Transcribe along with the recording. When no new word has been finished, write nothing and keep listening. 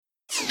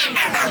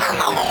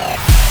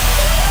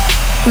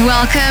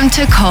Welcome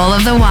to Call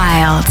of the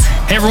Wild.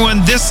 Hey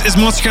everyone, this is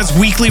Monstercat's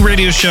weekly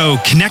radio show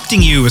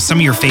connecting you with some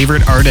of your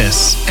favorite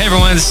artists. Hey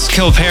everyone, this is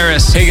Kill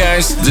Paris. Hey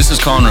guys, this is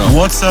Conroe.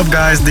 What's up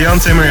guys,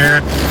 Deon Timmer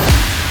here.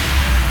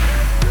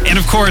 And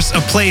of course, a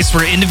place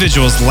where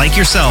individuals like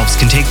yourselves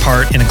can take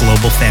part in a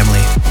global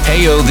family.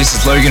 Hey yo, this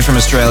is Logan from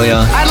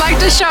Australia. I'd like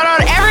to shout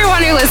out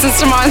everyone who listens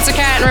to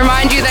Monstercat and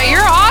remind you that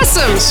you're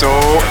awesome. So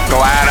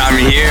glad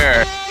I'm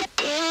here.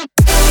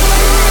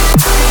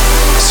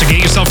 So get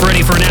yourself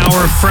ready for an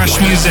hour of fresh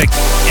music,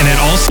 and it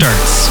all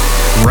starts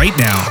right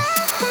now.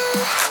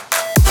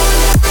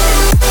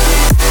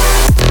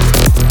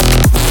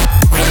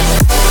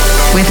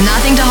 With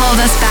nothing to hold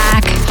us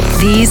back,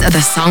 these are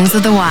the songs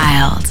of the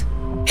wild.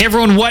 Hey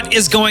everyone, what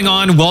is going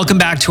on? Welcome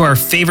back to our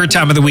favorite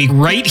time of the week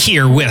right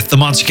here with the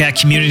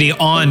Monstercat community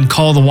on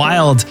Call the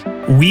Wild.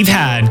 We've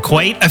had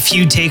quite a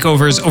few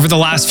takeovers over the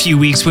last few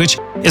weeks, which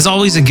is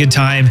always a good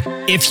time.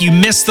 If you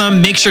missed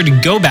them, make sure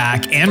to go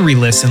back and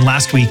re-listen.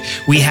 Last week,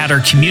 we had our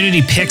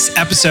Community Picks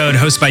episode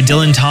hosted by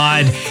Dylan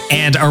Todd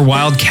and our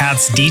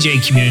Wildcats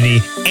DJ community.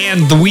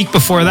 And the week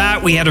before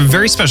that, we had a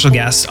very special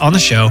guest on the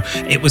show.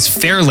 It was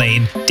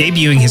Fairlane,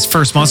 debuting his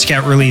first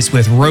Monstercat release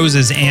with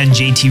Roses and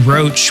JT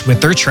Roach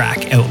with their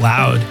track Out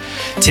Loud.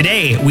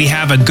 Today, we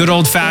have a good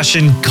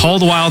old-fashioned Call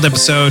the Wild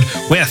episode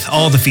with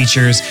all the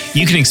features.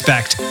 You can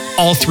expect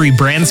all three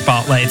brand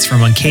spotlights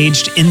from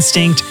Uncaged,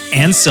 Instinct,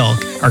 and Silk,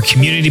 our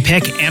community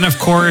pick, and of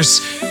course,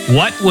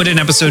 what would an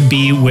episode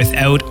be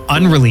without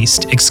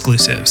unreleased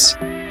exclusives?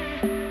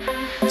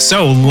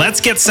 So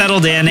let's get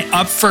settled in.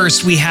 Up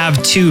first, we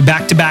have two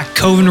back-to-back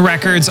Coven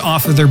records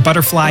off of their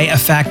Butterfly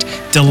Effect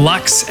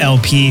Deluxe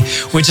LP,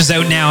 which is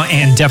out now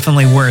and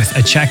definitely worth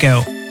a check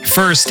out.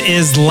 First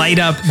is Light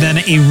Up, then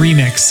a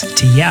remix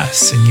to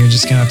Yes, and you're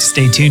just gonna have to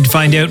stay tuned to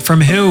find out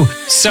from who.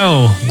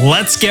 So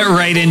let's get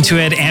right into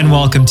it, and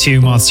welcome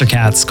to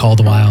Monstercat's Call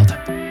the Wild.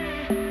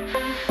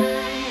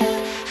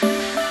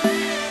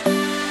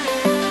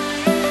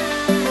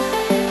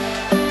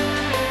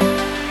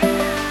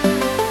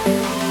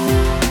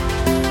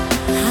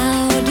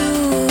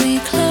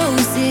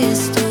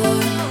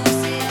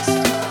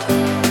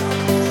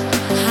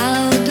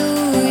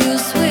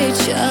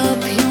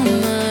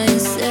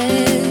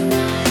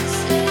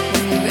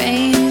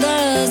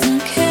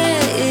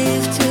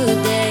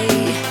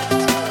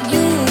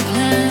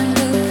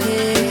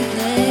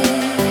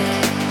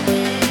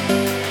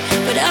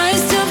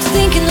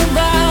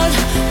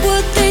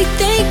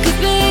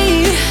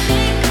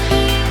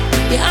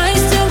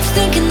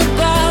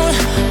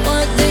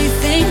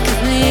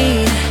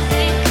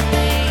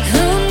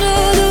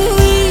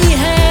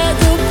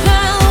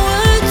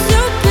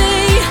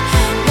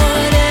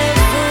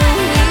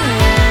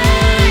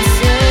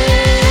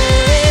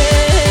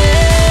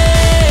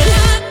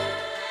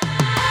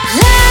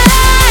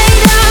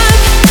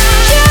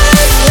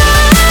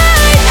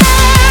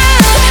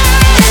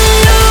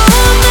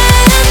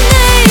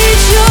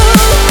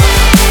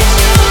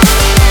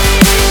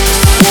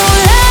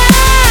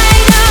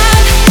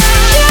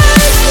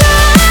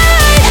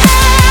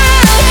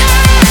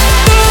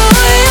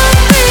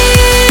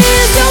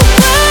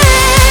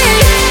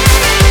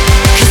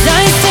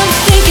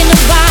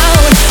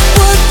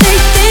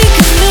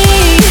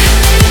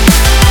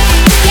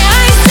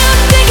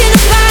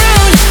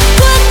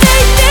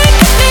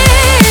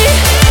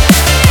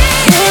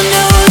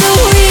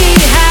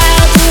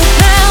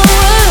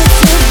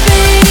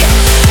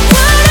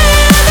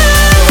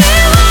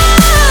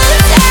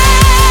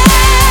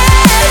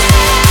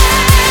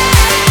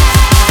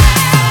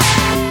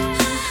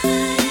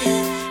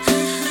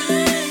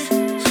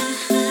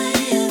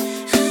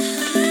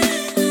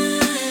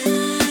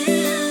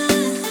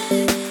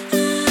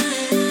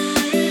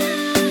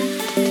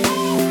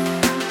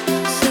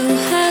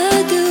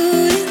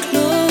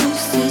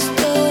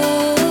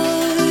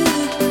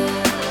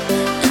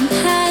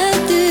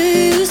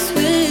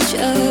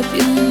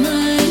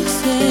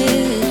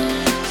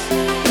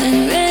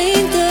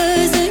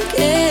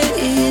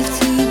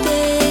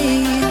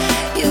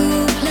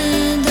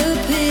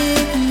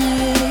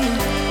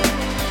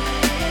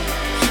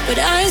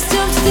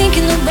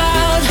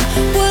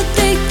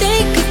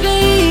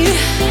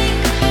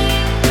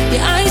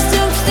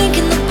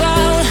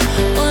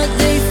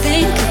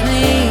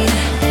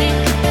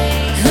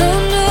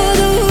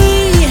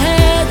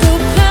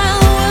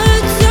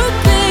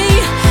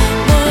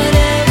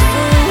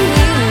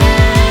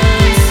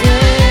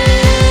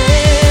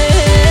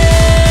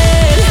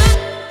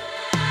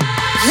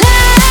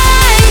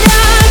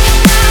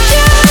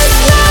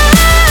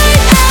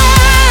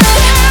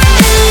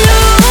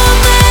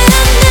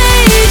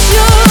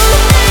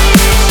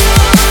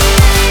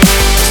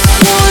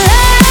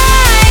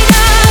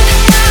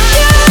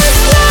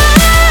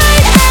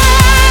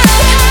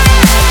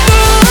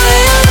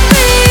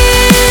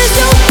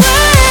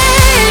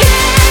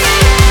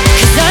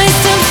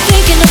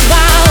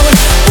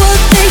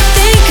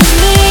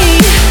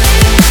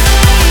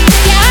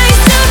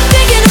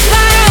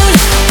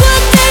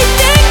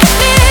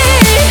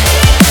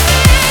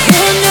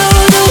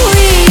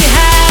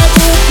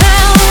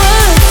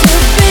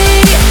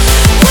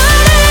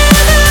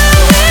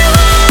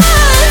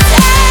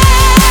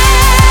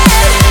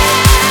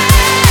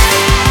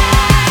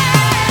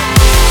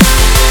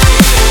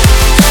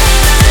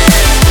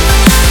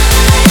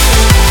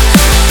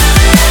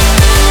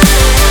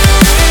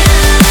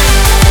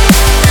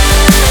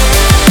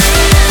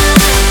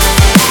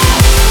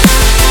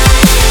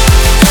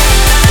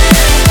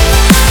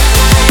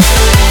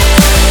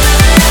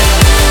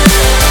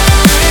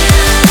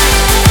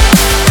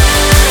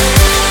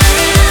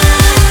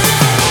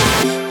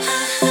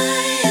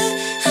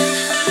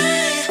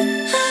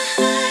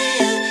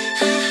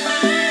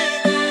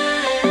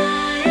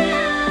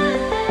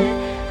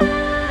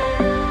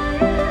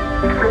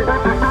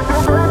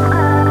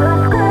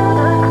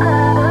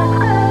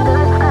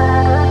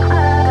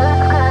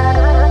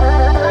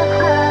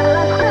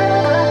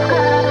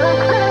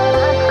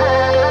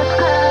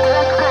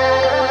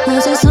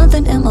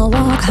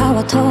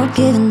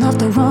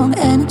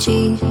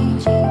 empty.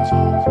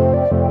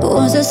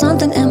 Was there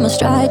something in my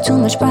stride? Too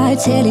much pride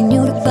telling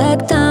you to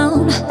back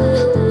down.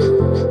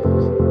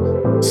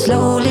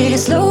 Slowly,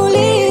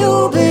 slowly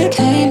you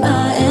became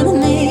my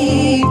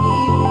enemy.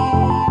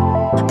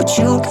 But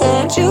you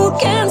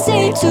can't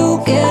seem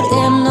to get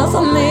enough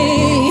of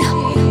me.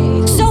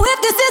 So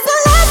if this is the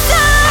last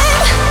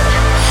time,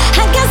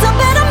 I guess I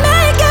better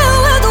make it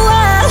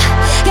worthwhile.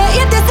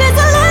 Yeah, if this is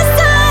the last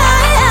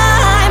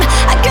time,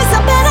 I guess I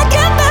better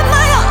give it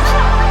my all.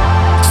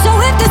 So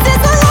if this is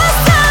the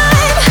last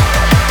time,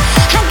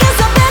 I guess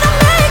I better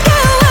make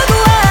it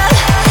worthwhile.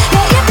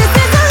 Yeah, if this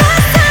is the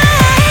last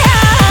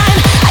time,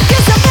 I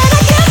guess I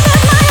better give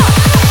it my all.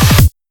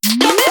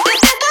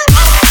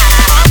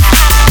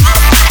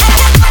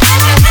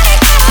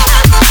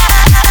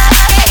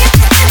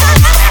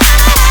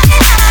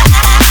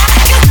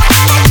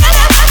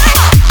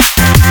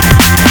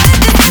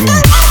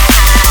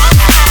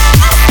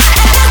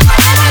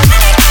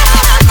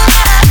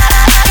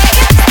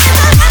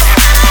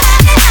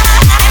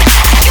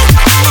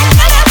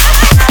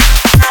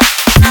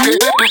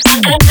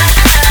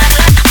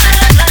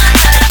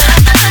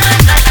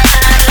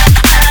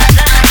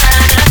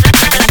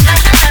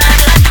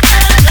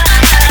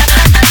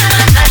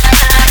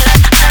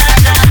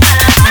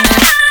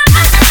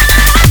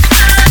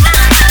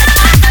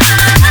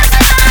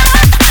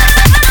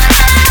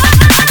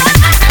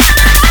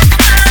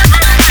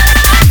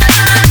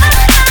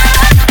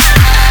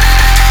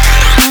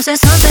 Was there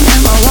something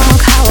in my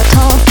walk, how I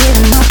talk,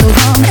 giving up the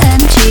wrong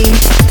energy?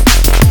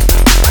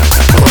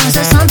 Was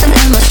there something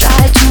in my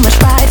stride, too much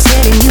pride,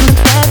 telling you to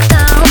back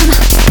down?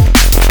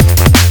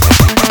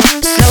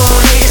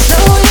 Slowly,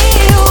 slowly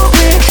you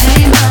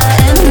became my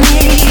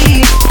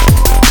enemy.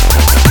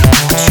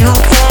 But you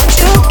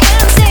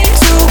can't seem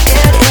to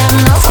get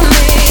enough of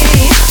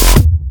me.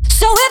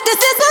 So if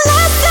this is the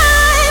last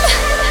time,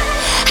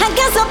 I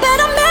guess I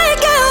better make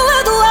it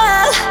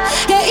worthwhile.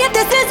 Yeah, if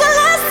this is the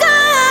last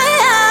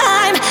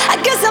time, I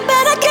guess I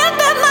better give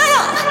it my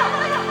all.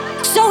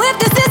 So if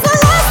this is the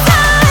last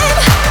time,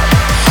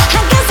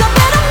 I guess I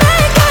better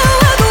make it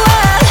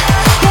worthwhile.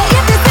 Yeah,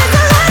 if this is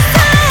the last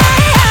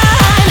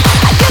time,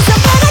 I guess I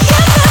better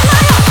give it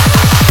my all.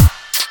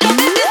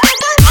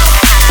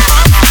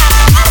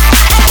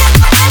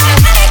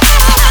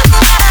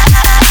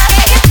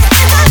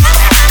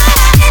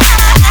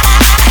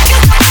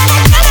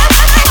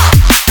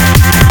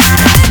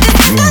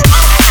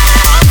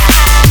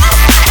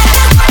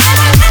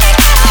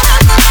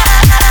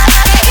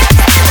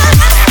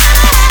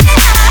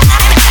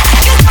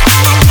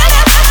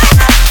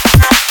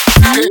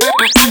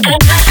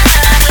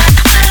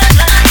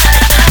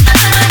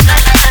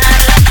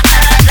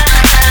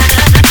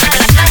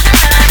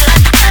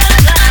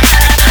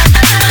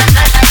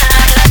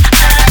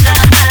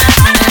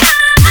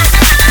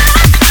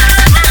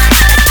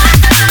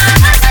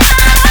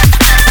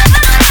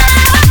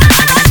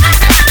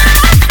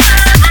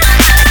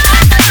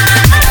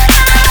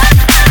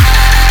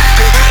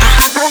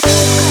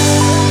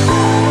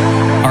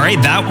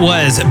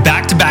 Was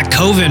back-to-back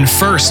Coven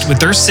first with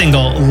their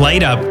single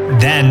Light Up,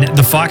 then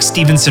the Fox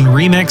Stevenson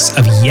remix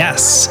of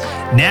Yes.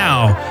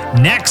 Now,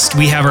 next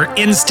we have our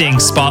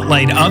Instinct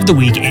Spotlight of the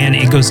week, and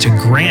it goes to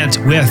Grant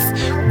with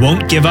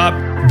Won't Give Up.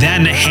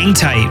 Then Hang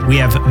Tight. We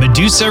have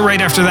Medusa right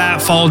after that,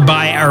 followed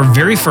by our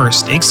very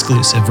first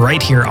exclusive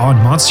right here on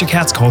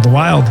Monstercat's Call the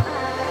Wild.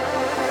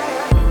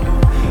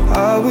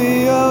 Are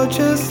we all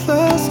just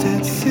lost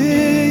at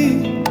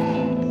sea?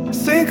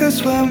 Sink or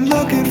swim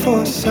looking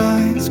for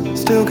signs.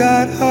 Still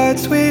got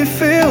hearts, we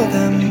feel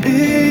them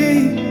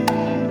beat.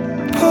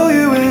 Pull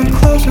you in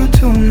closer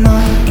to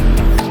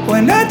mine.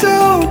 When I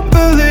don't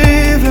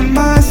believe in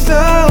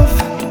myself,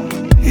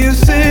 you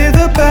see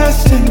the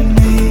best in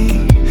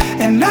me.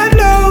 And I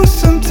know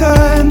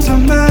sometimes I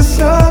mess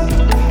up,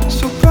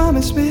 so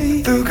promise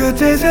me, through good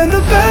days and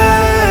the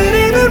bad,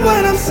 even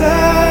when I'm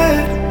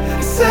sad,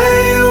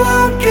 say you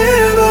won't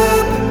give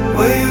up.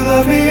 Will you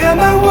love me at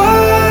my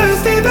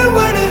worst, even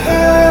when it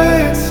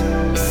hurts?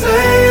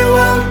 Say you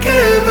won't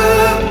give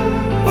up.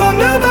 Well,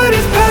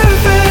 nobody's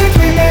perfect,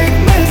 we make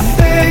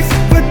mistakes.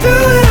 We're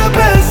doing our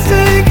best,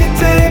 take it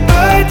day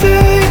by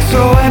day. So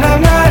when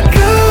I'm not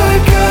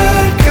good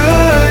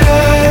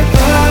at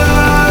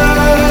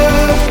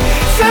love,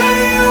 say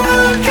you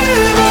won't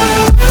give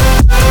up.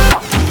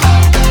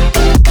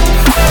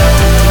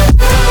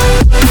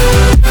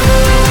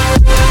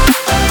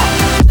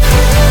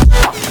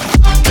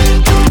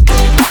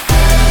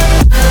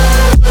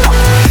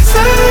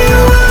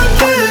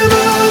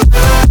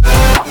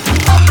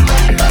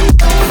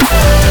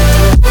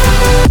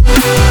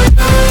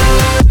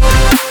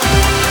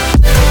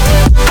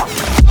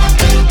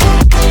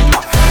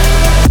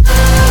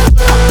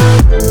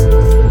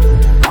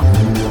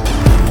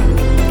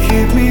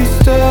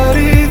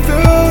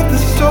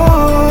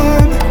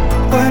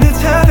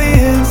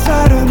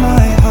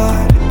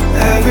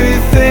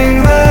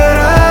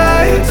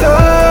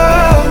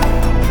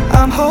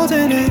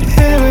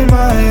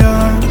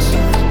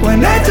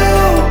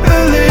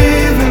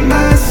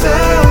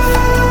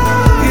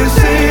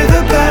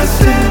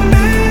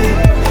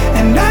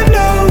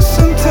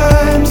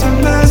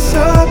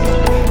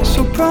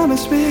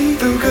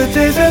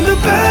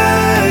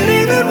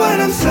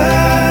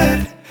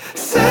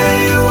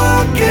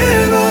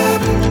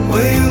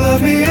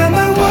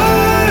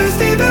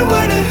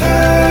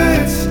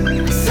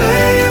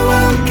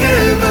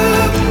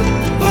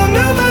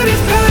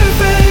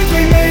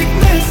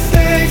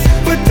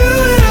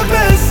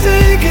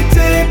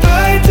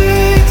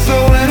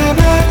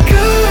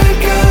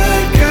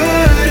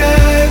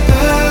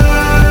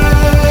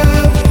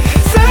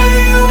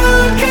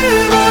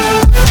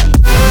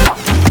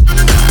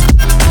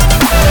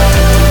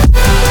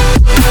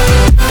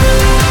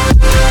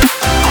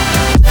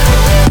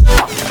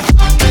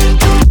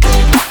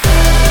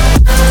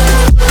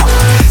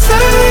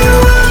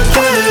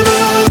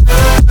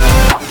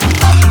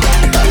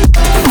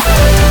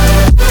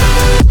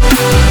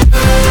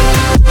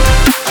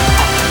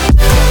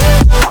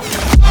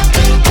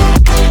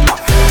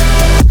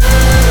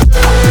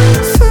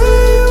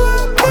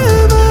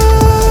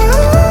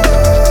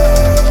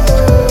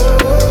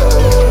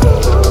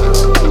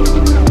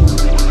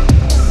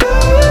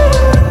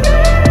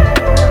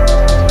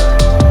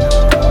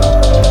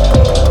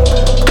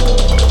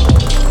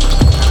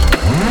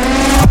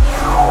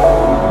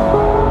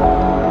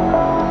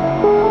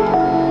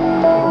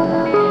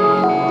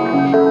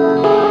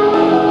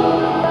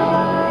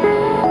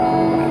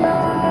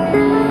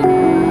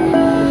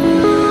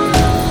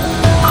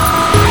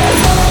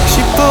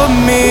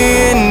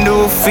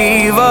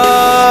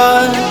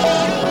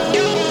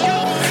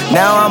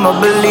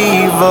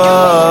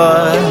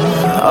 believer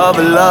of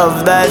a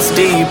love that's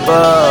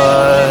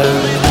deeper.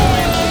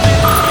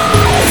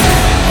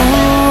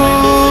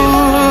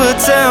 Ooh,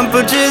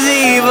 temperature's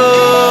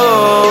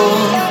evil,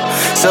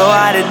 so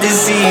hard to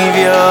deceive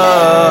you.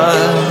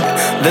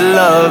 The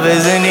love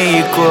isn't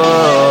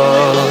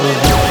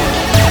equal.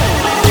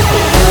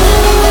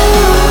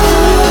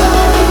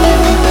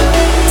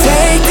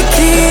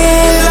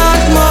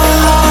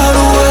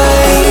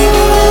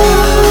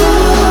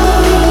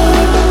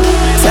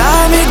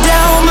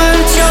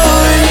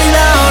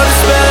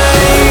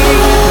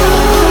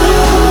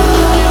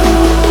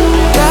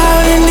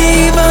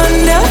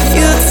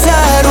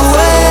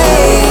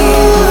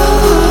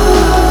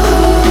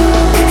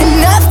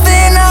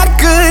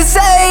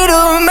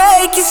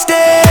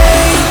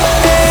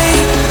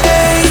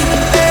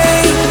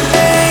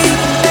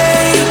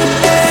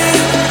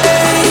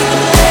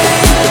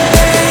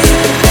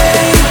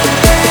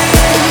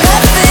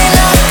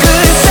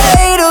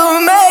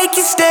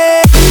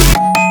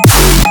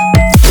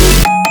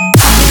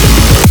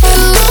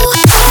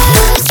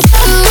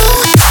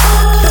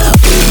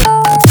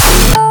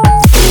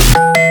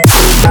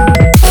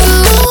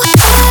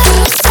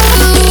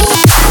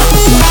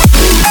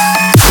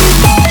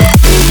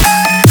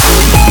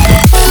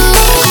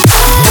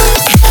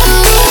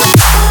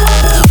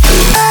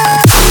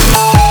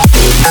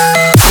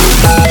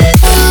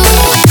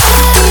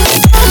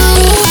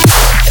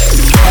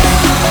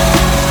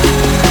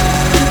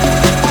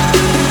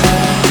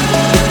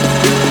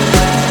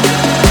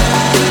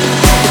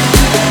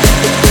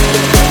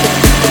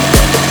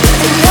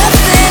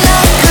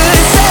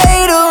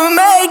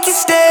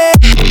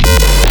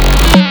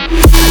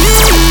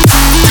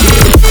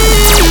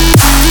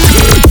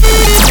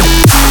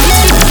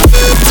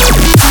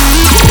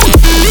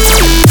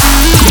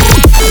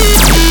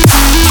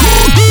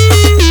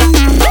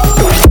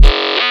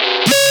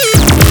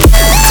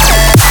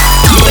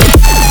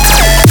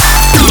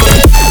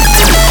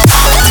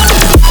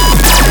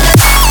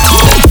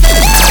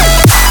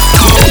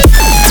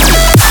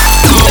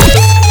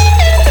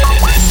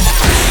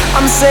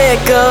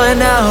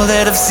 Now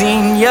that I've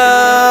seen you,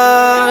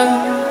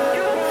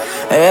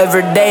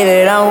 every day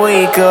that I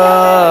wake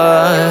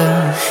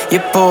up, you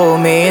pull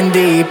me in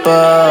deeper.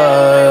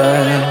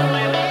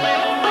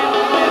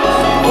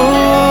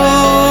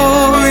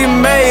 Ooh, you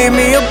made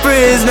me a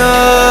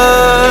prisoner,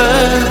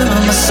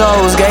 my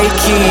soul's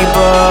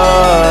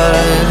gatekeeper,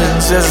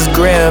 just as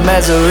grim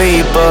as a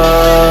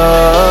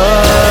reaper.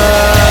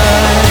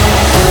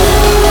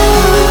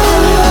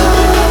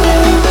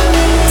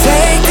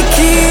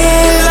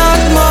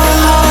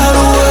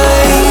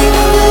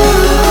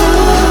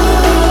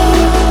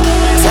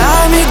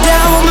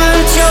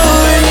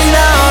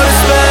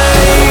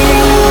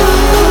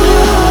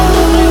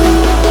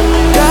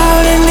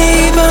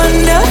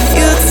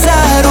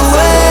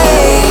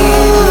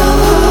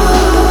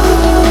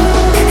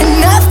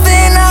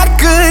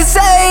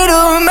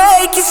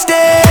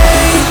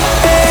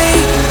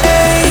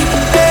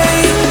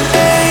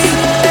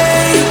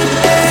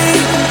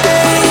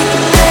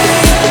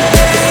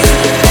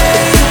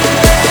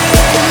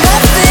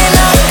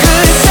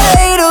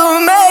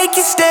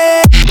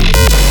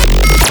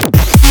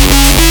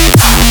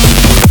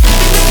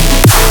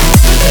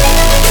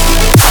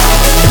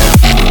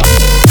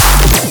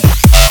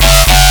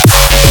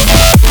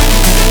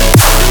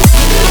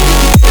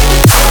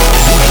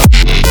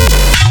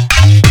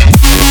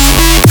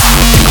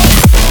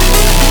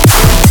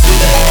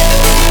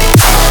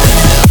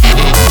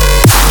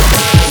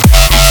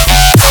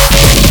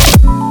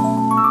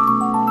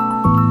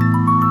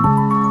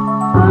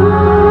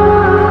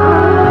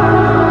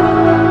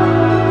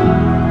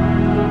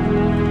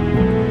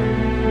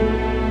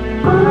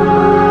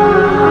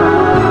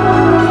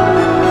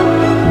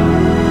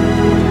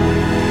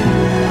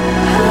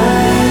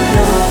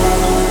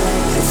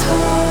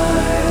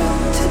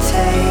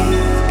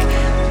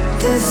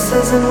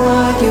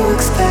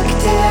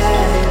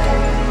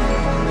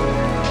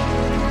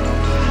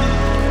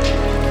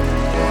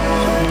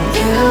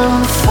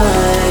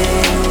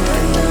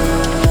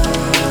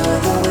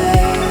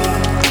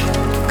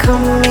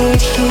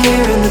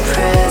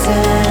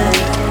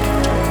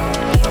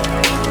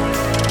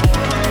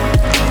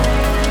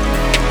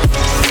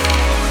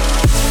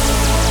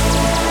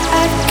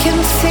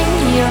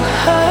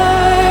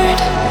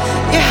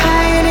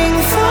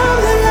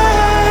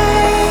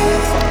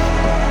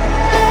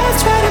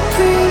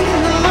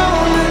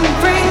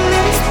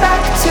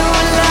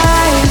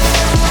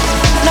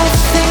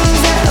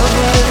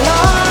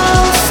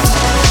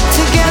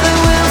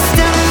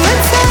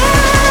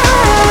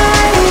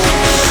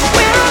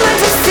 We're meant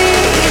to see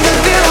the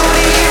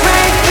beauty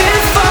right there.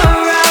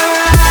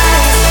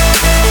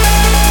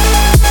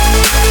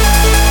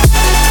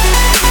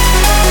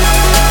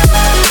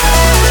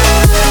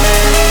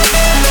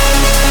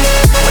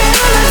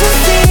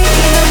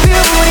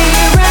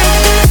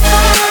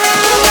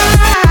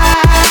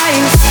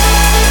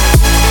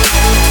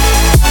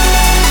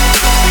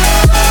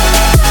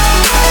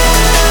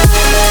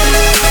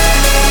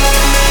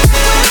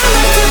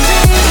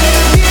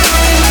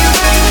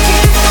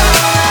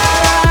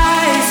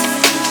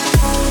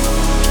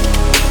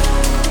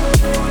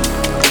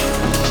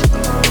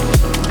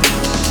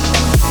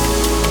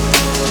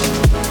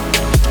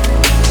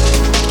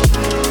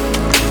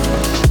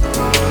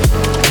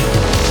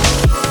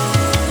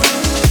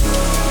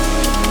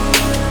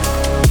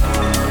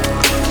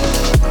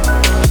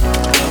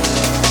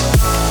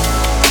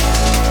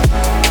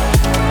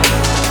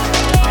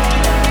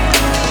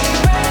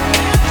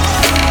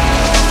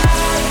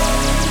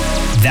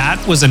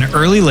 That was an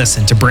early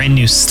listen to brand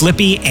new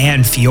Slippy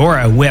and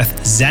Fiora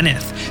with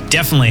Zenith.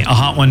 Definitely a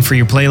hot one for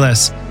your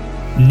playlist.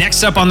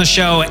 Next up on the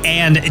show,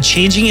 and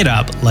changing it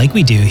up like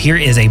we do, here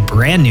is a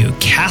brand new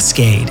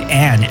Cascade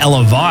and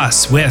Ella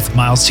Voss with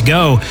Miles to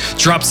Go.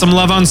 Drop some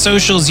love on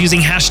socials using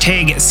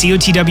hashtag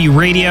COTW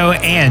Radio,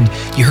 and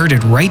you heard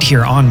it right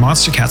here on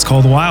Monstercat's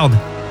Call the Wild.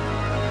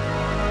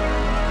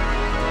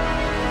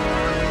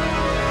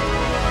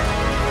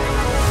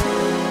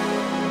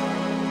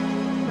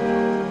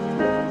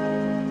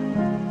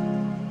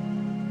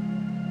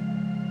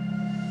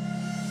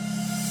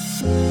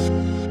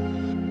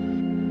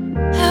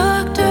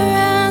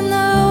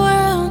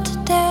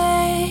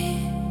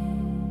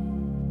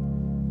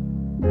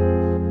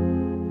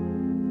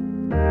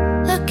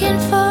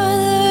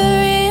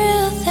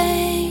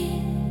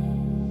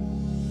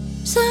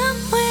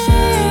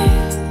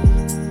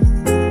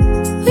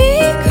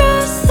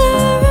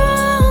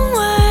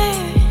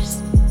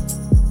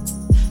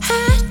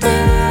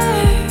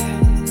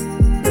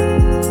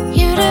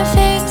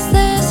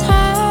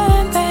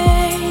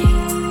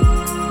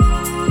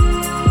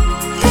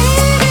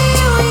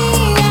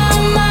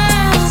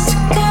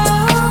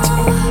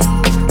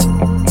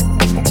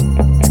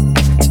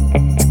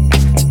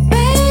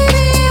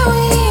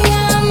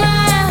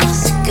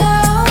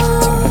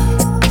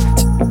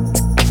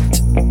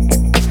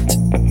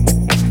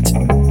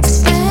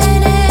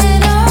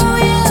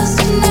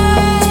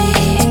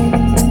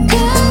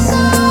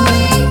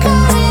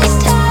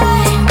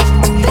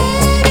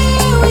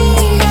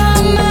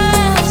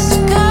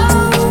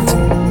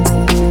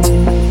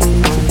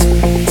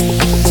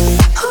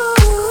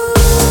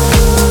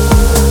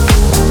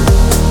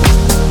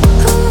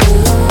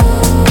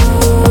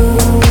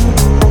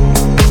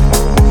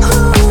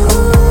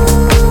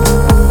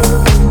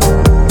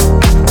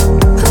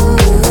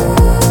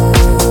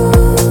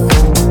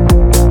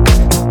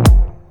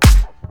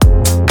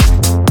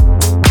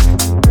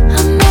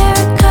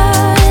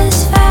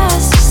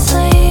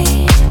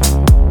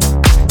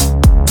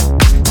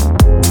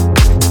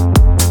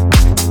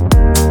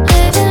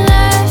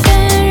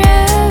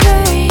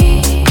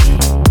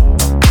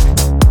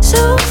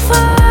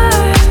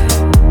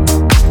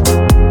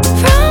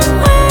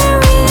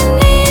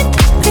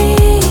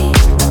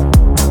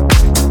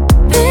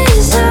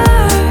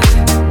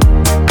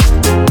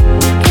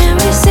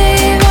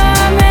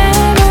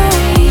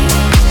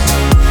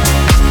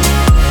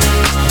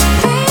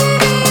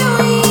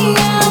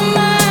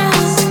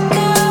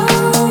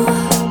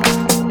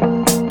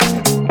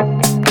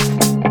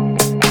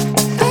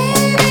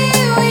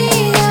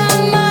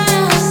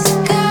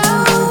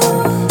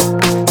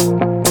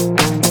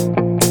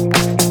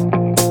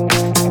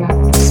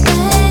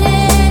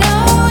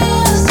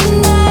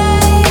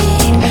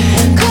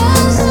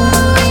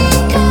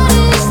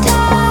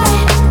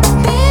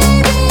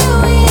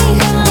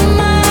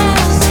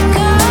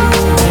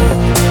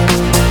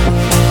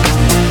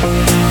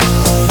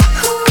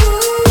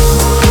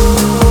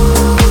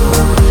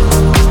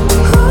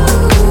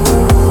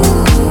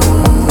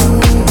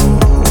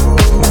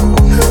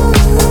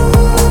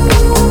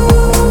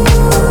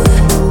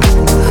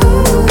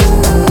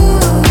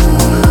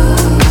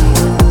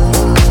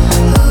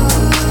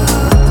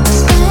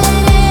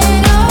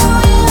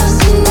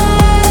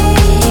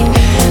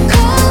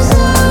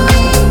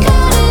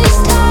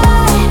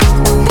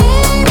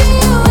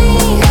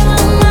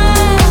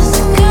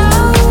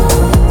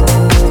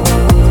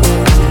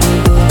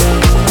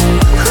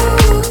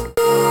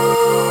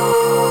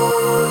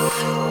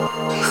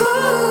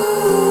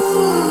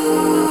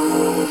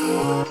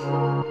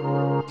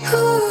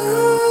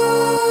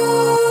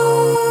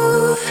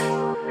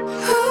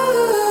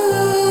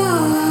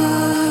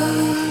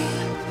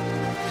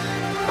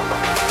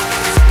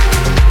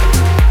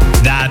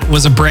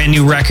 Was a brand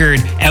new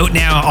record out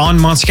now on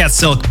Monstercat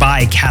Silk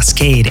by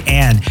Cascade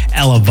and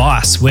Ella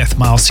Voss with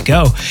Miles to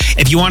Go.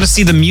 If you want to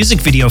see the music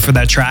video for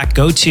that track,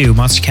 go to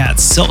Monstercat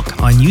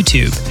Silk on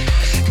YouTube.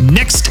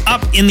 Next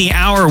up in the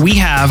hour, we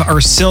have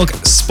our Silk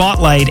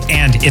Spotlight,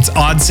 and it's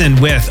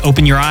Oddson with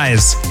Open Your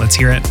Eyes. Let's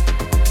hear it.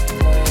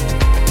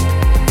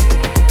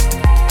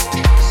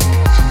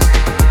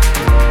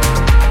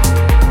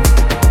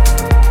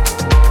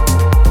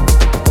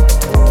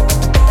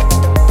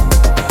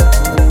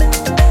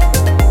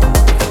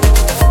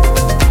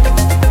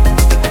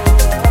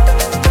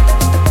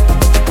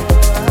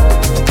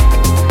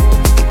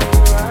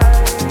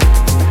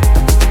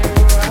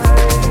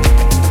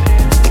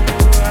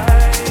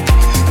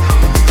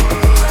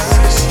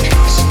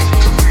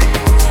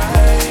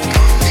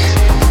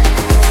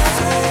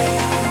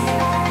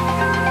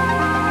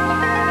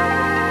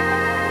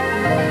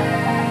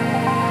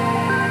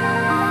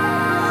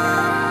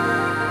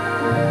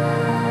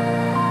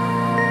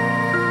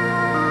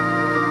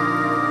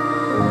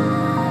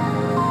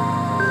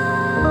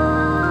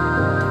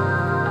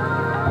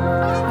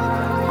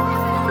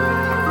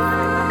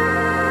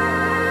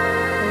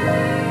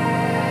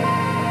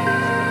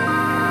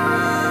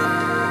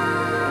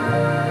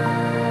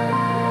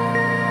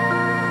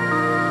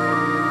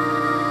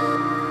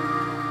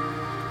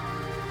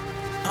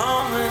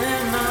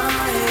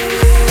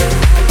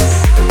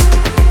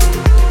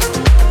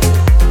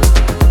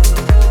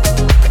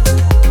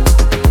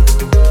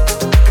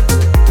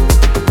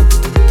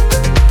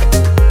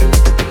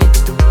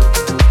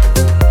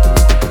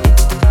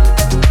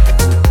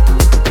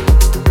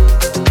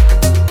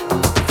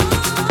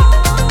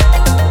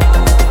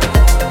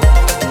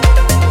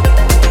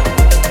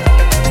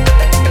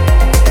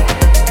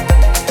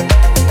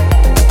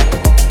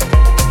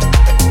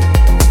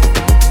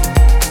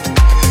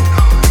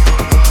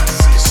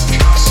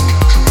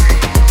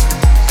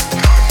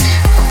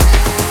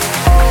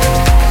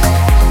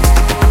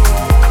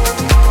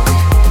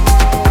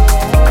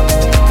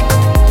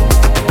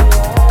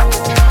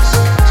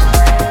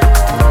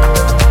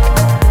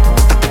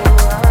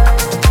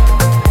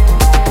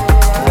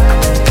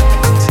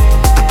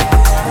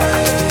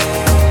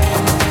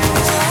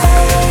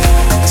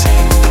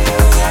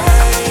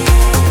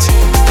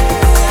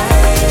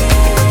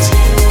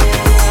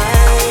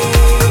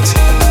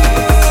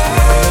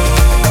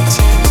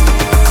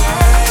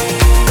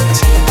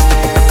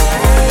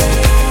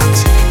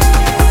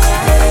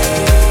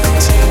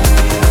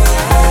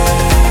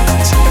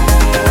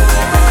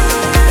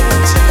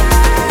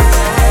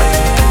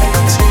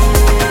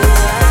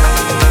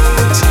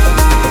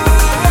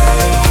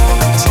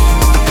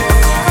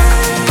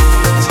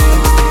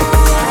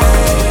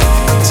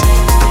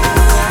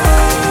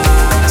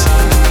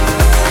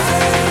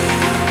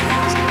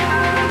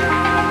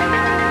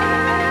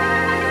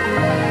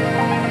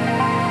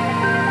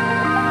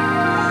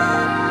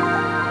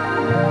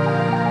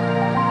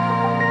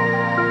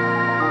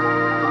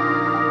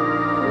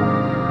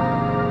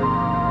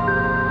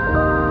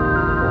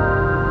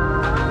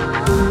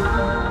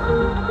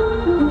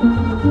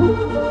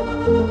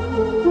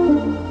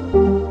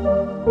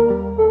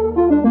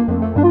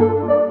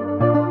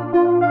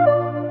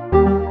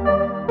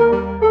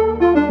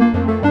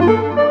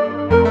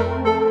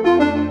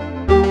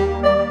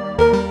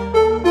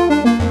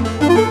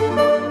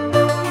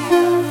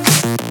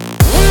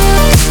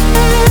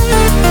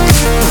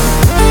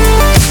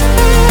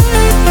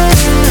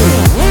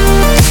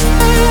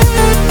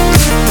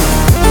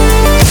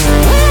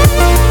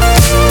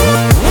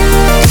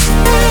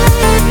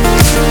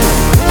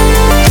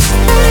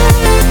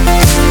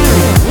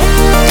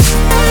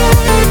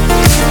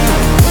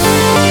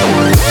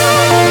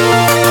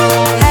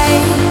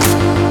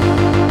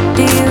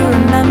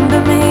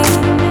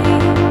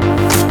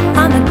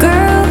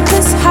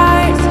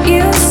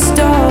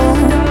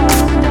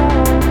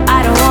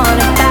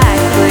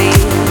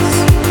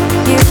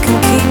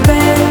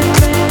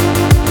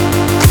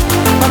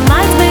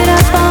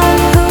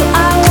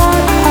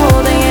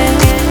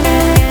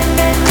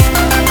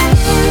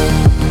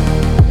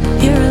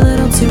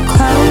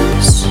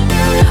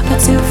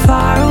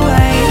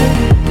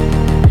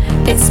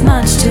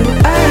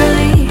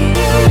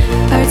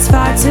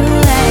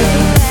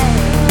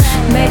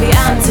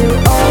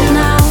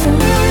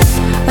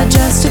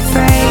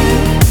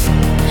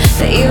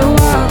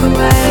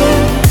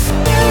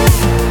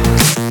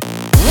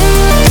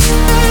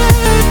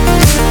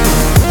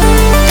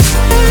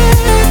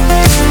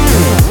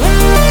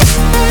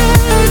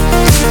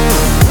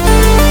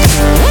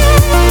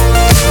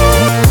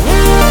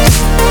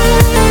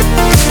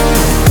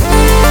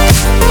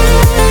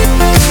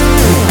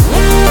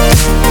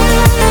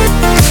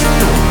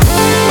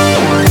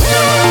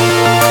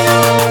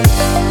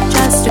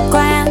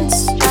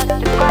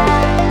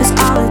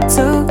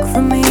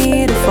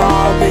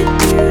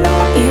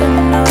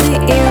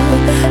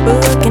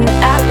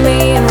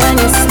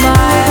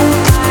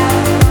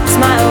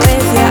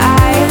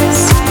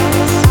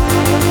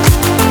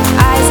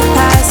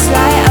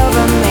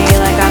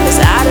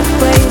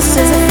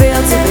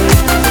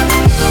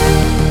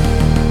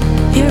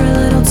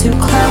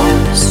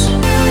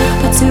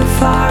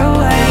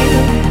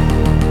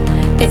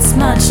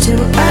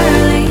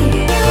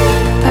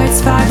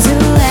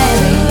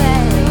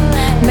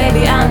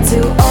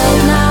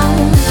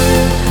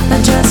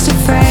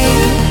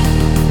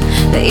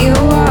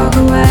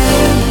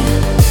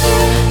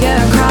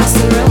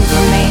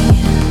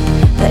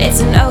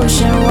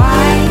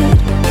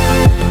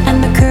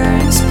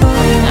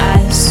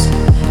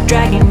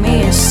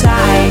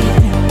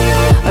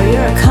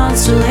 a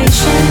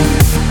constellation,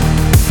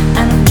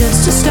 and I'm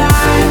just a star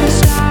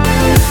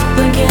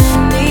blinking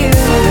in the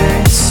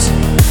universe,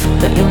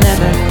 but you'll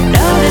never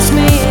notice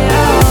me at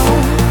all.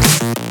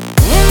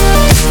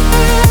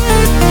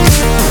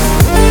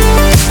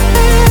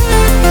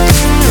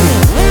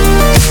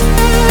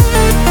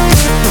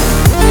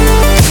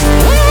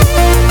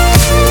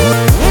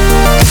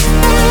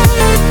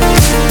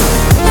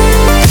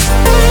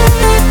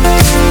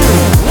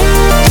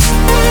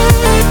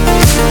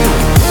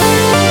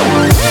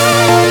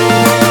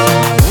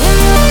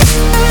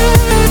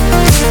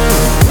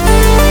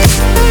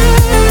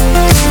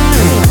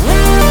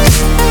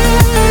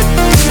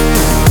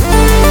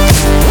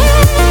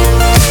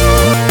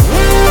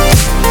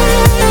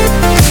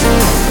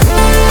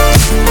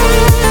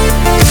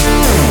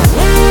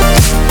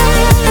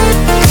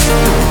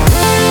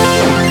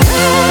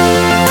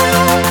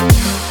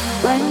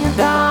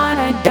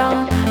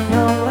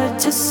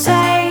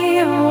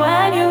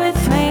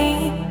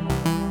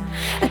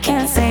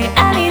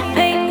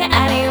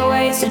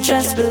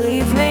 Just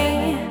believe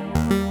me,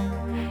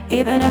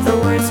 even if the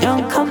words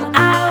don't come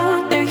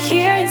out, they're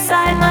here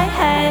inside my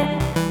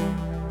head,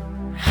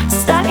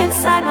 stuck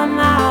inside my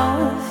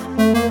mouth.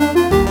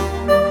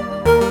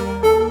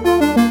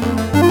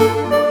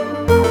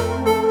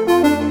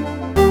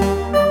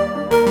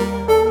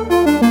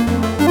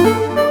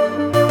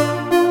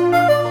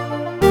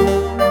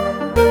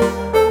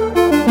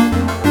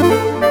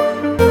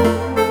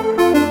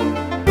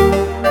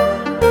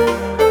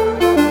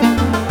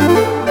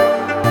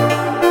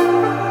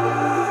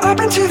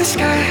 To the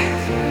sky,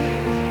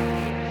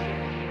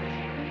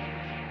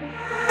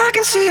 I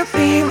can see a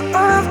beam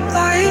of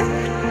light.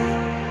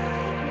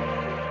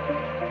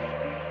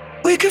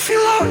 We could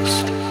feel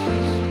lost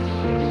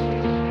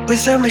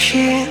with the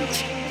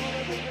machines.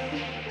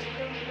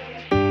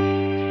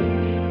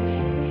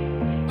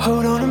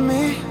 Hold on to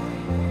me.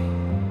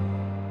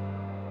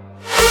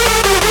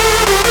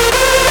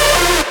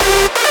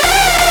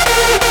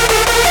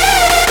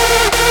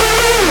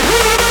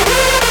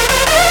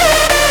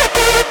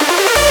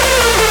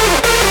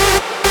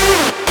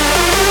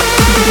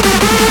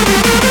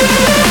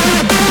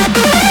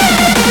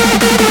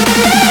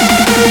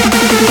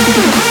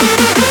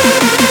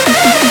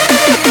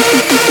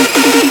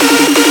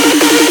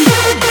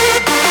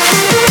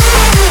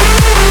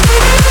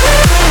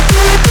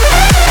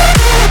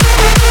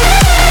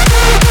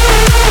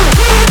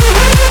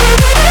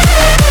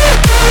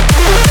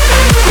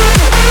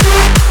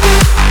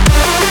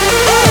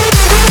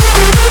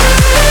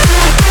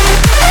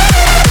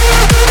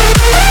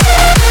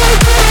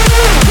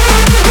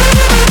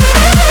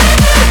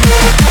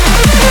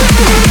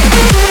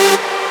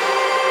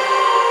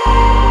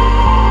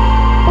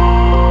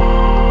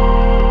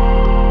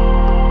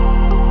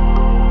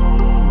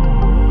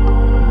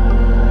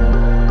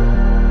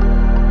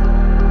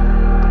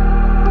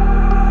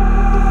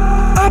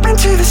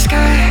 To the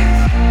sky,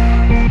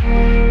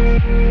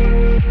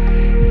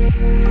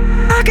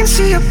 I can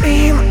see a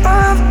beam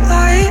of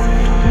light.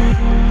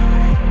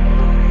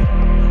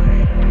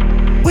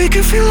 We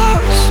could feel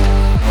lost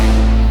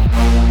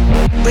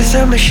with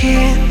the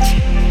machines.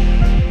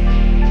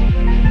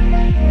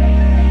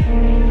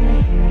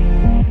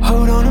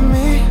 Hold on to me.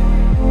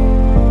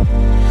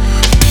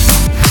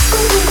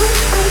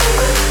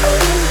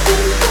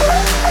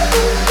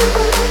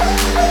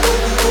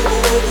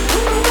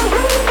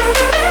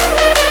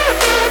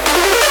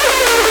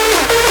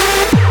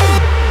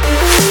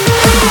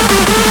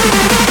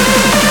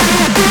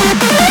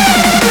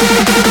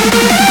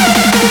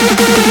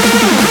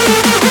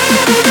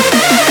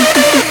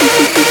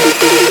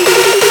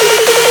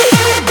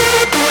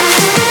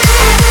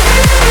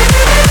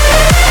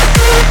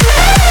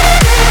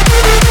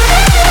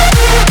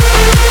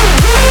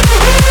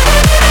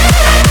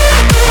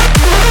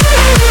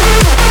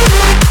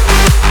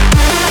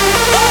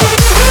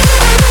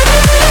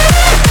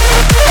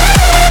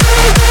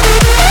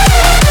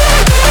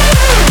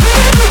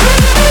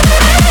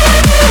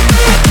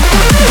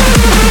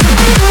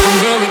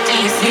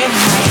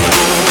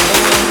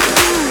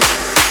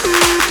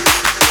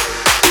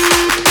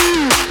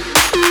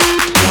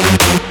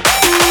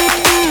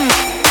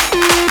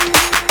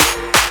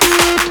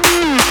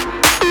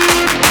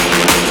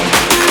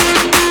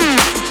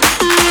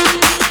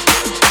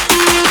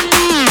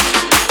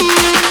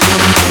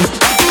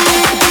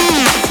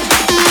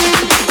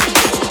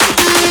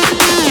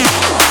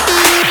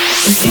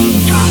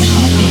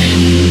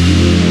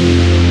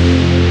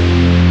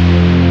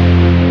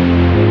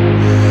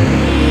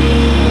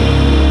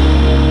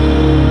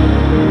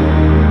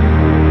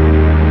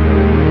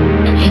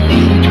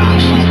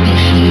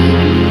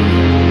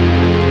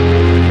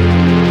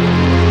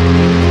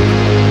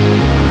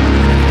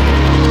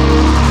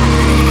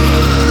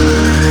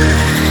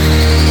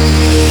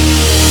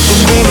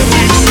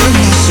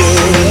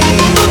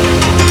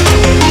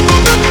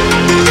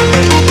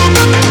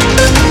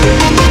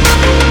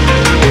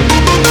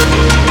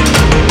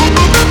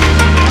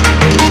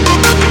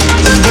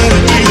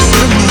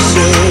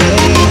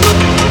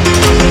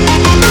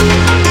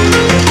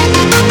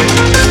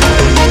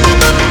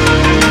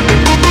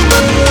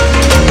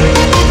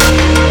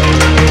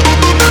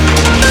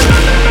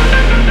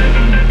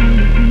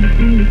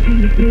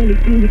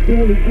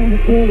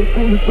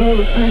 Melodies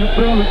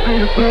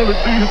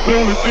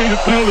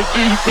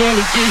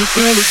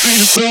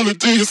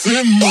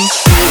in my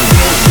soul.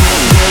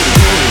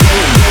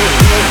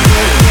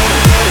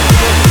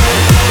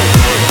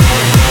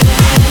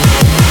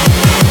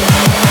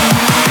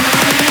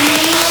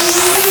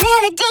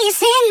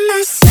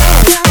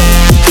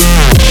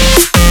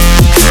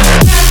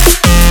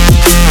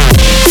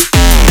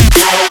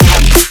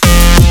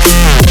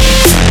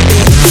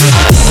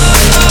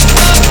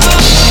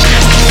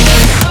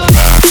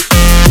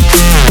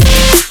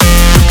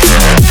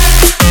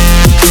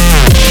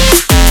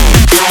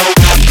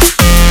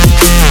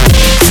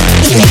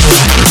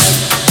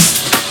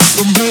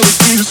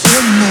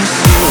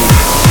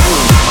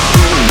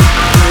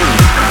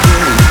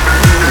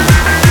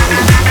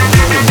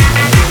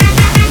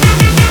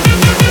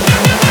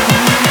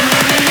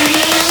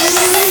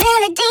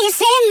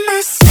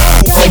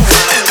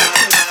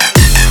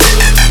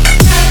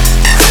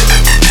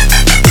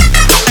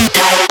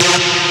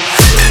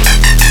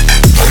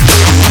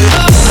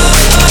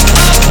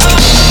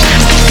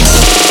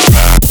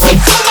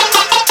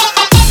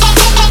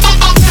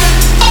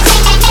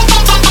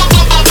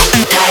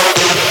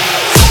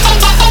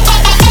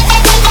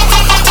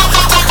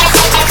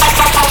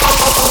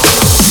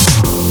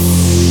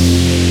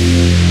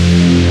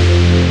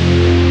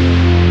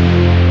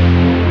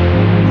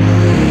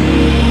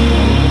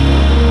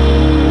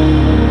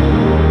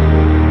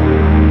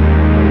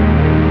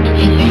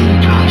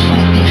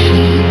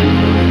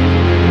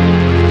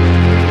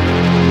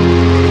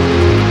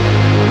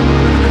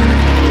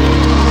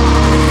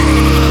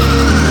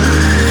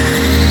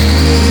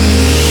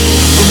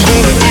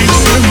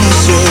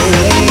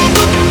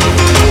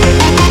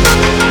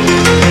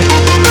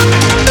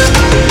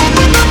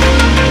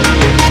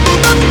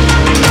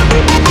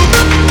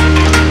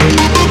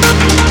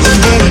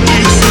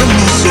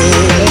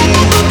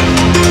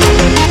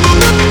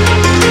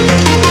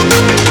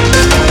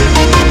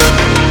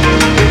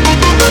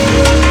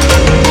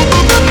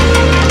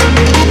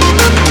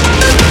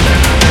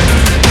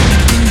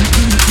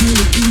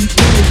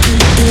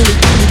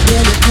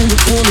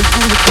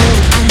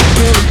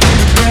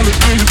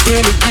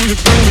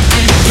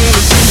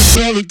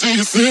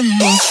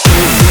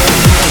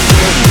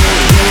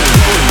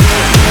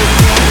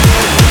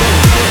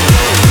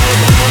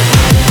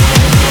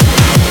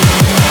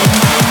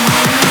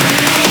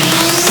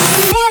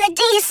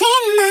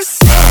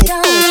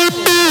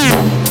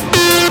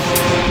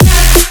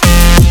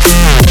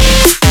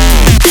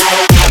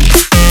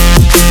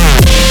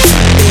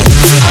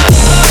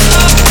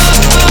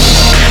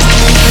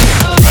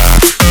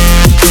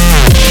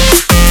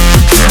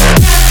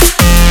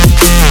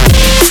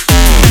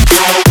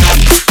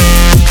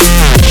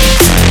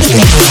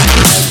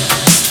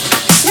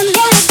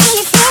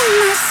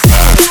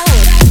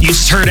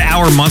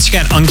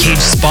 Monstercat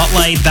Uncaged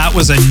Spotlight. That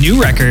was a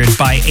new record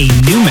by a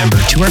new member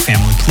to our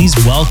family. Please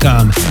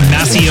welcome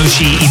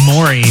Masayoshi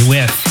Imori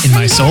with In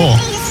My Soul.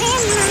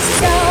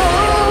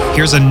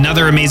 Here's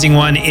another amazing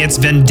one. It's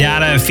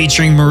Vendetta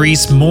featuring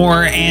Maurice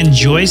Moore and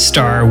Joy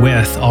Star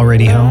with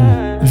Already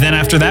Home. Then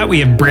after that, we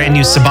have brand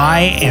new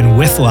Sabai and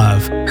With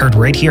Love, heard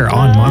right here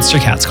on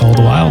Monstercat's Call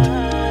the Wild.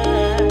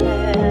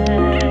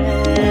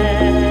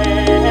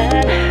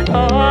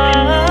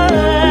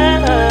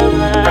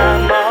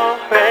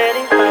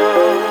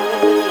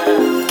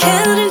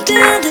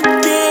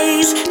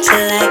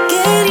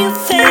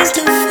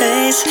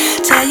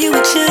 Tell you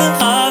what you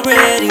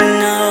already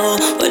know.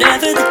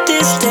 Whatever the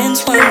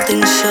distance, one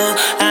thing sure.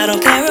 I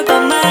don't care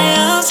about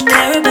miles, I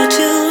care about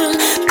you.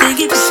 Think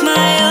if you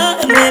smile,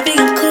 and baby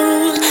I'm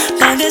cool.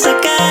 Long as I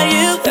got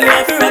you,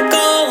 wherever I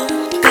go,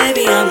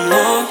 baby I'm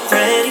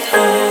already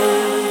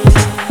home.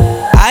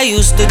 I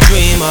used to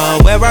dream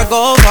of where I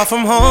go, far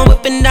from home,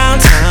 whipping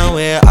downtown,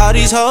 where all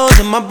these hoes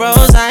and my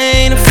bros. I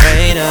ain't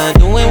afraid of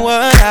doing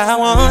what I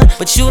want,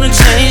 but you done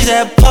changed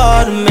that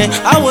part of me.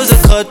 I was a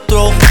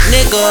cutthroat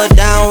nigga,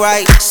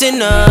 downright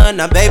sinner.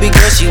 Now baby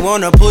girl, she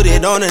wanna put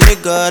it on a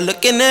nigga.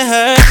 Looking at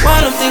her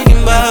while I'm thinking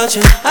about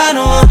you. I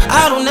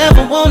don't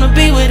ever wanna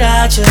be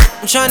without you.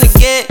 I'm trying to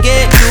get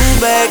you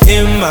back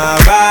in my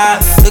ride.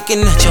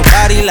 Looking at your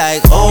body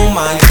like, oh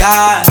my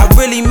God, I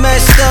really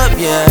messed up,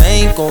 yeah, I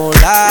ain't gon'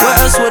 lie. Where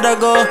else would I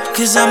go?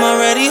 Cause I'm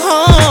already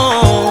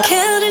home.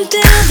 Counting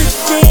down the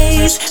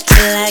days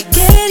till I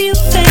get you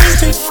face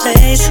to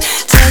face.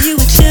 Tell you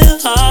what you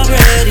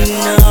already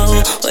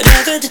know.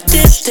 Whatever the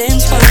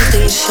distance, one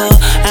thing sure.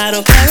 I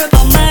don't care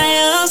about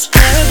miles,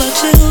 care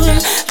about you.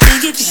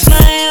 Think if you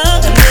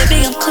smile, and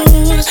baby I'm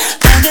cool.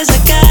 Long as I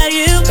got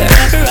you,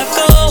 wherever I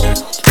go,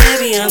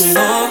 baby I'm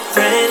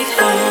already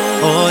home.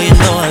 Oh, you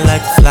know I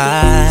like to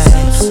fly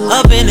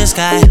up in the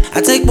sky.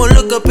 I take one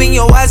look up in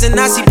your eyes and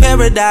I see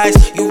paradise.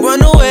 You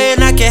run away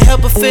and I can't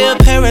help but feel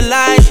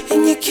paralyzed.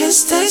 And your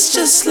kiss tastes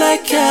just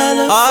like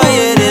California. Oh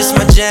yeah, this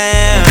my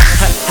jam.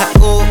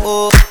 Ooh,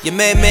 ooh, you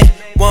made me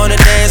wanna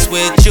dance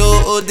with you.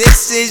 Ooh,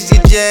 this is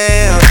your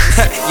jam.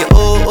 You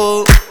ooh,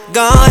 ooh.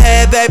 Go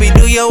ahead, baby,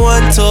 do your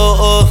 1, 2.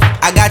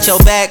 I got got your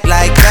back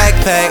like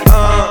backpack.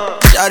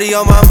 Shawty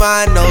on my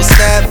mind, no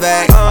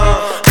snapback.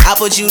 I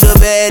put you to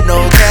bed,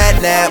 no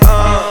catnap.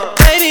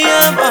 Baby,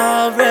 I'm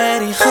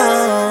already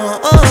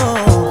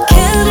home.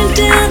 Counting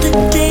down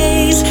the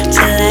days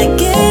till I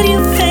get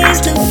you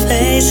face to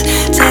face.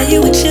 Tell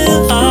you what you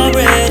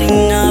already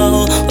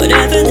know.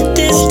 Whatever the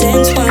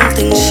distance, one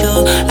thing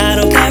sure. I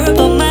don't care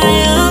about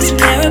miles, I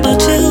care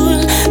about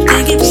you.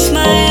 Think if you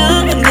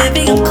smile, and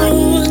baby I'm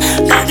cool.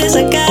 Long as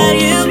I got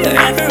you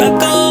wherever I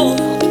go.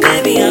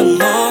 Baby,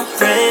 I'm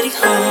already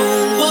home.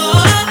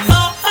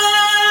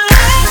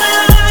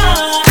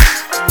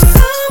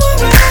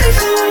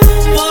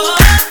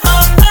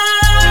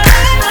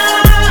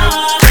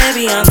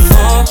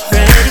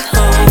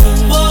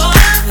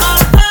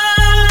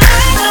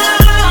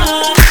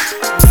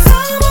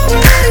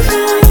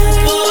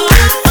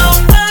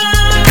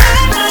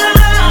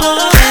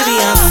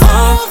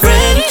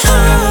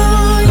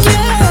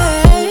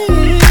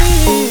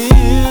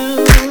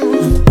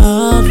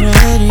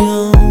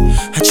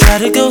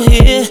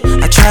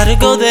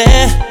 Go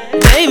there,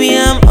 baby,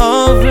 I'm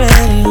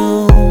already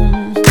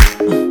home.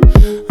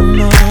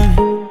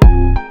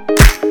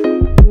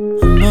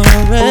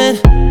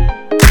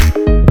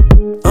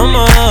 I'm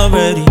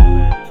already,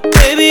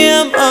 baby,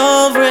 I'm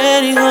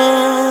already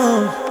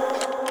home.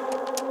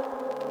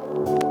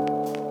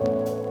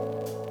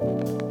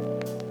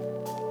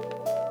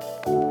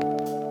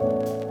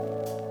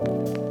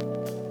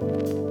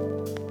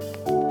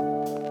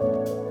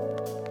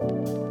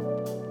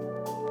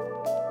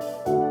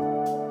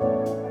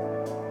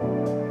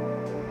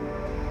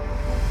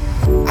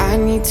 I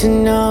need to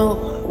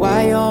know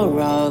why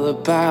you're all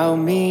about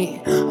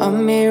me. A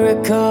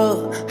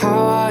miracle, how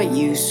are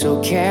you so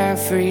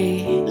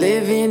carefree?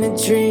 Living a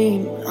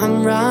dream,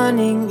 I'm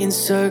running in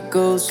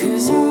circles.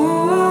 'Cause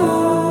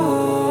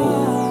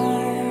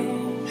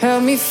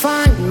help me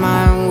find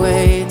my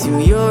way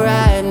through your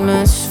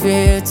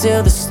atmosphere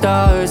till the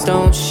stars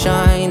don't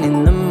shine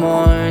in the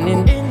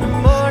morning.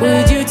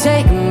 Would you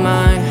take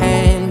my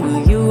hand?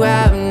 Will you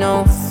have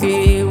no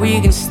fear? We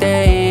can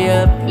stay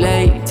up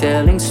late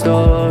telling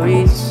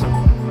stories.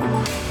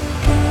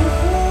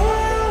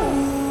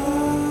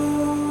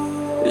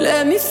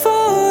 Let me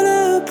fall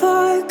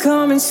apart,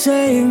 come and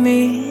save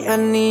me. I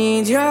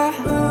need ya.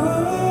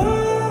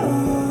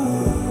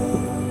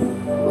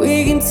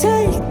 We can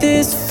take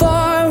this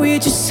far, we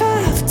just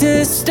have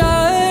to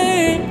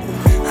start.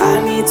 I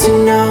need to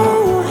know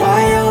why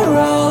you're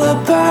all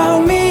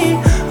about me.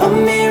 A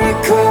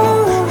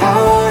miracle,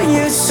 how are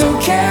you so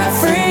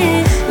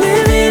carefree?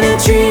 Living a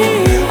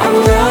dream, I'm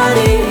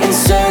running in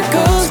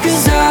circles.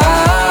 'Cause I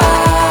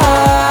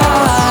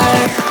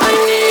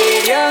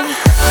need ya.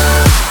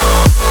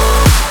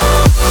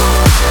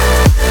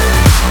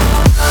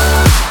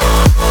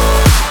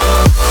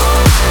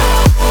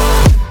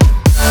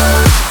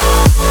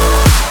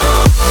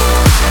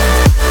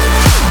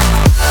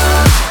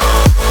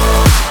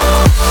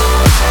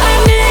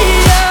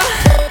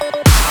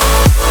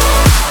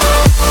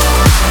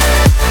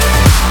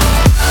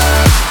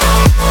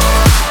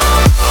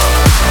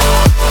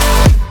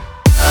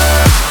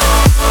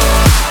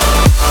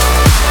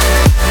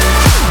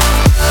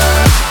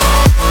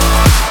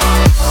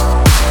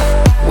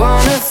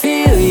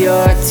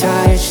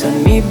 Let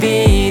me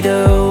be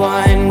the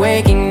one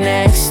waking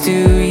next to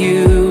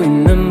you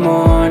in the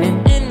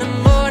morning.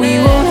 We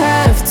won't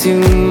have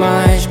too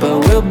much, but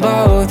we'll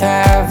both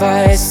have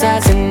us.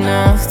 That's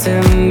enough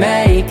to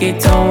make it,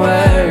 don't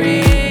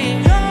worry.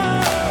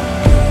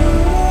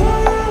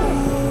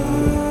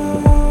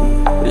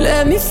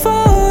 Let me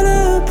fall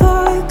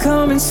apart,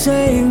 come and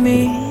save me.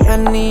 I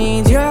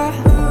need ya.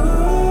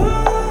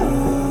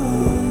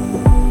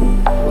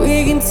 We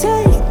can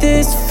take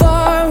this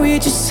far, we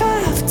just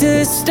have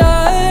to start.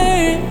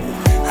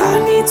 I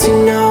need to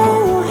know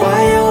why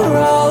you're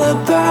all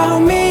about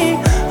me.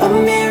 A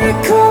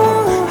miracle,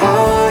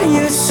 how are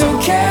you so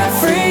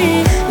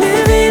carefree?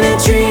 Living a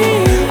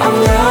dream, I'm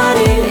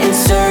running in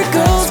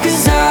circles.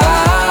 'Cause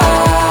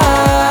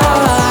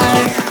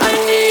I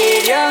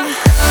need ya.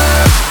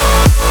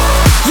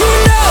 You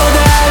know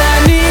that I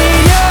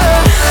need ya.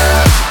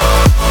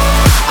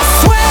 I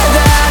swear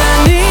that I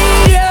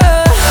need ya.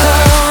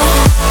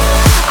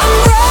 I'm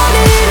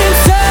running in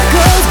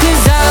circles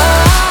 'cause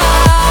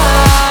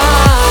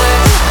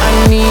I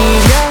need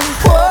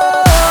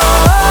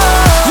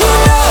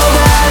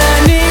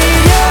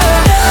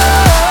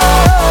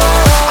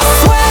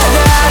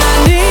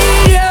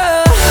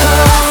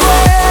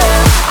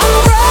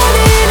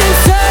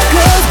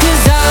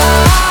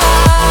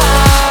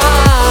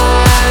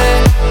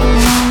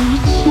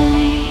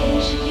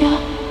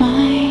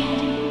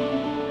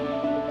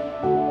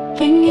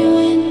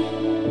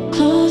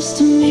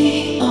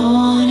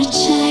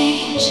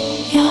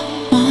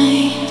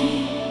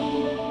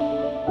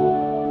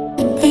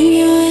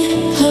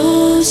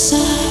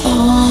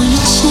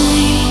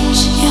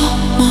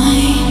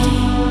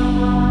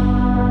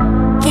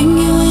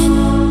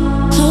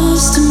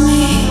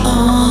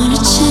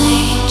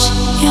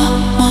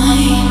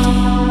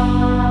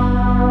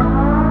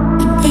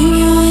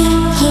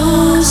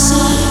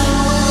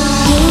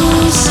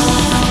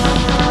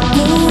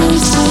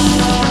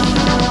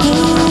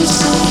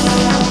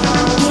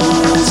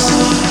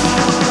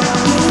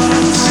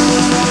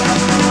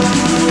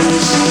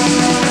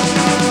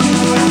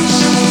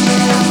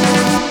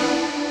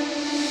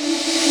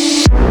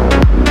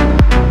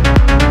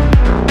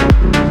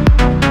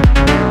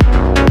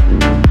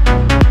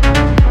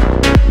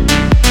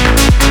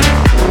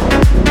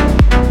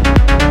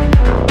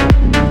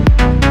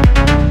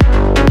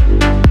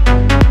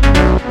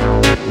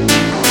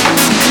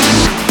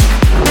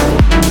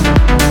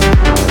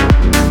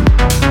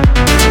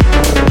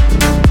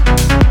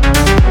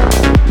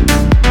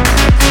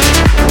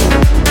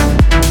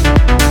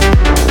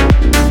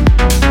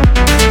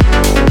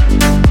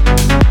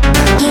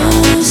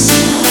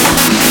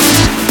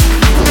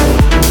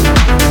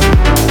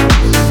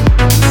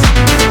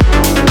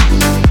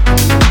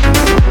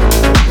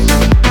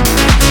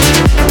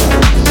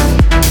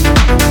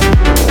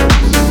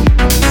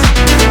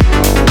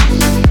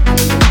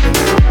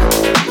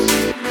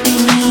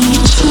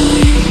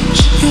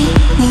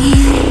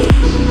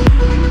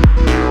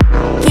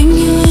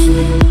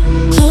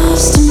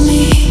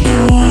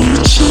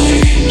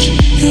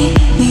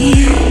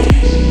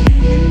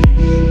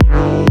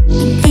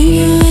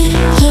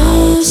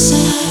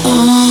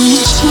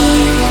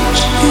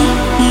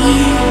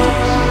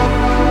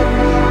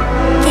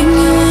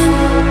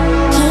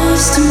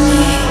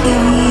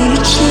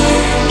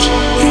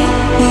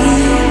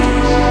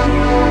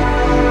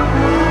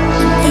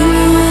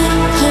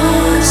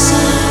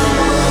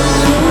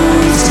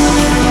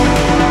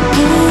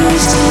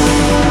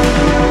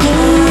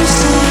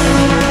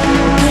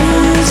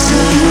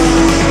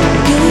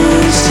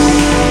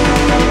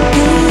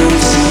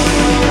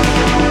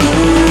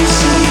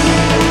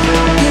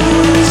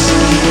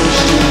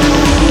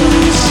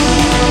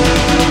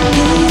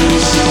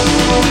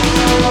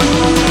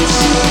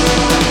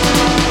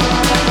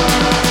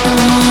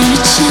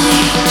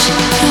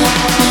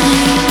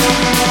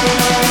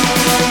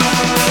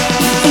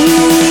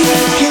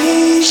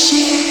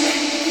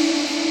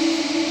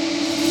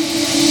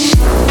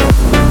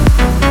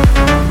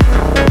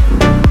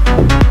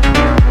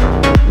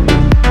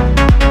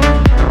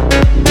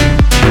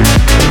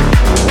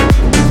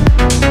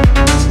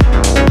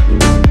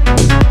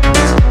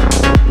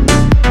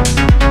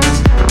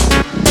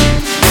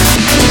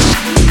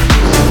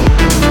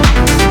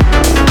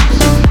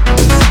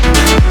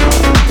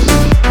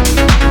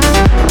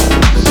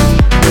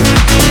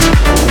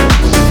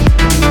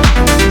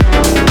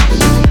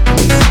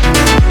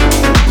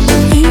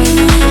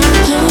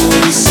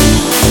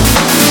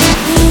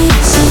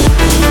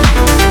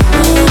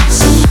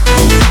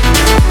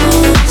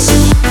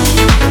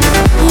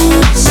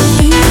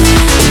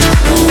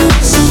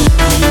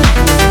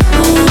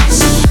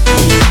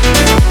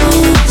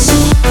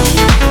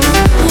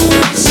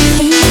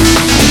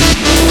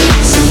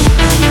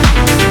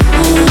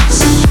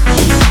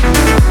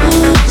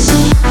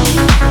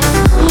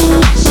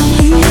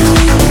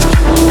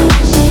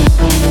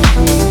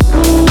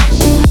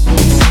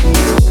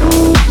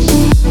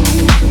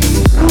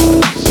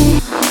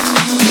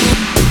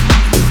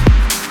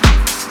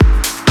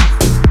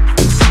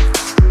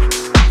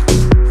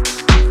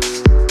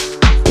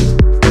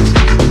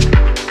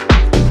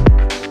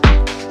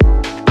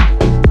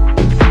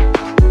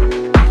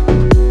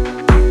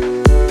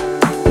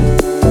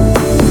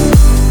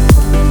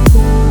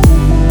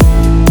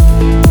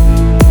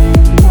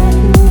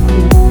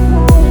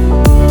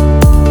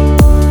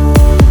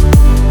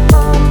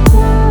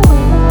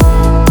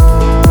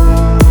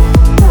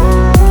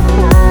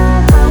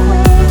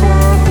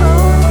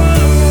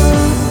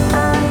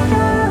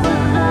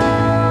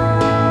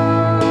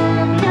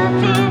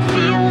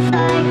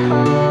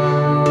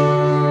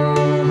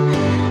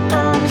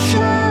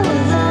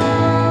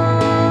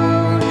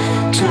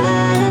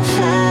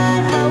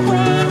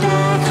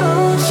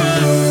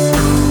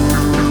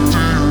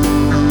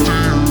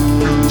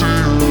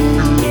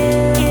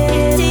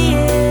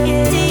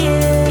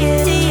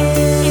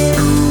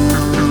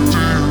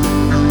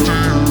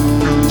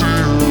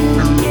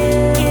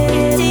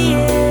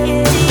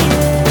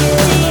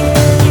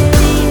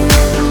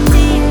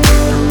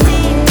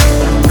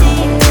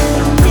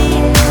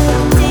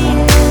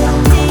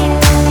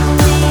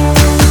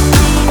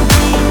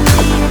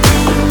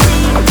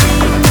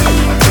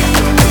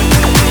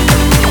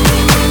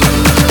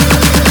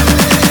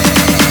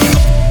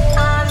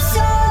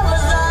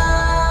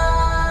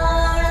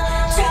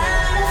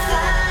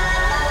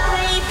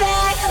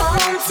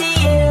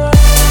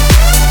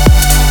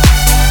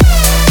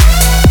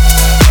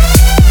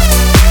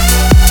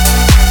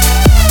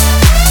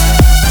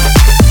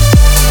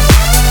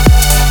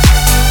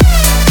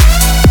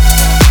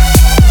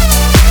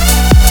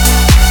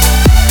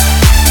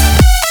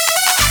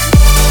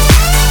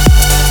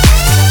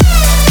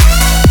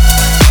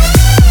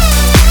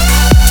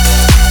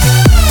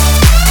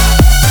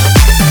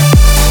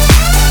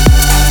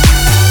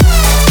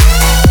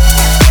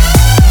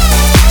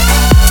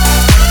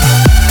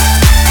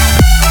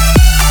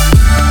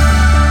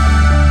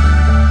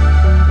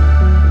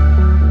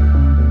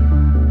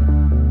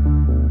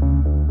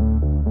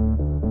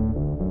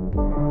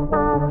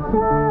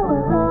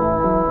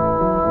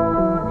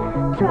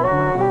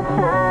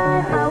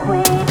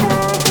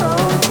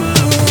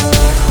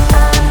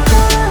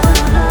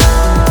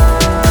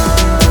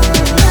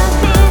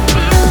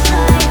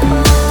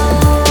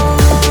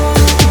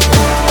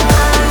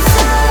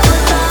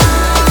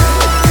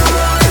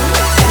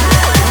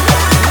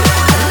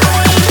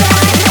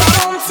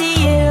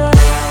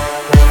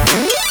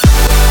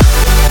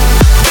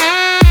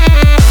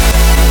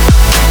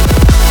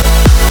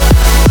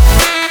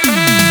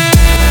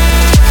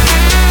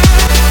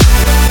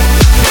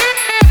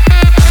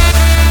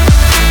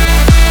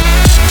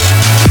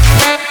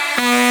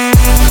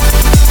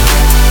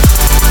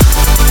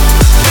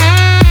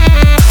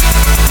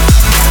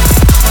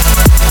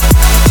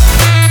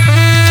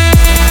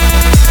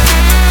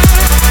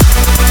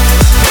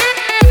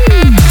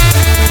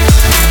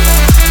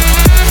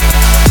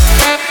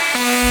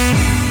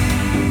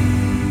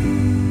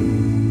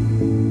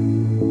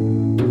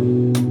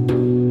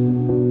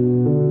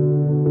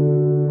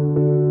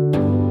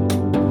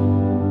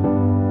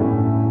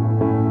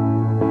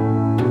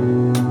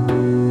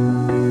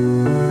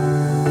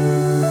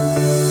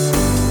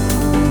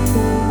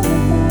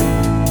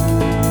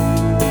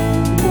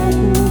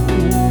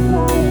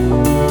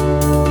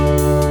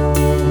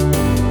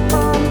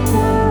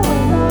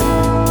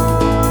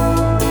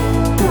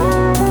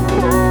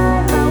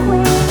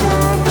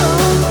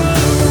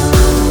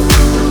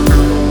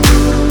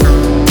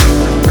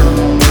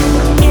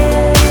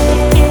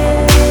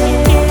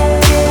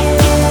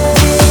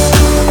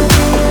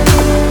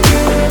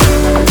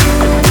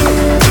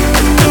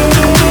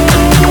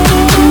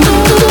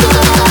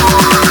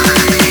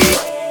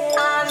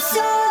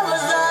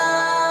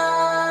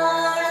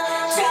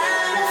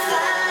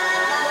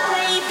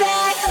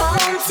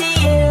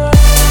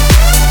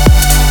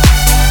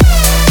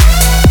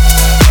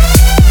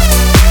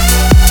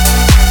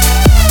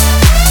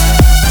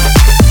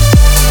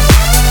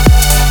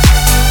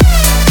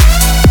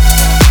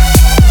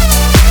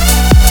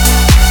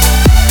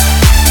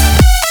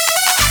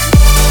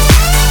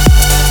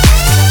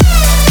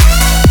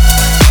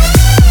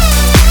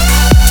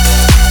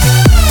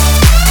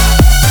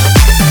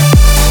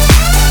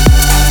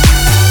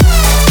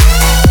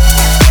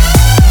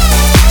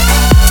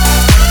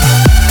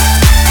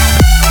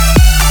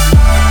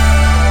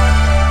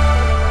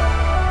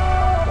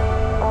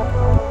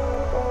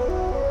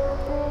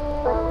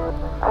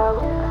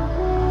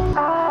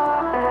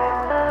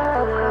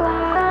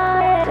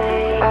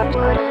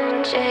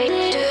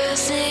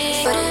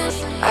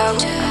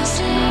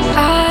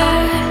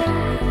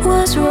I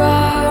was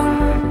wrong.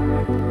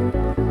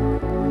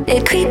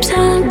 It creeps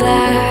on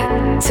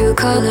back through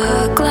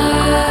color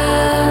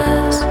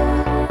glass,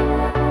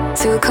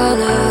 through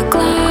color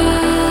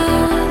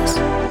glass.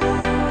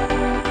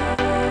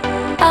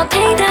 I'll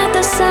paint out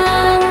the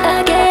sun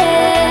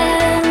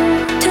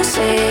again to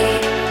say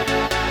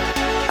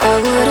I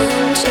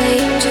wouldn't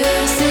change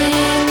a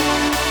thing.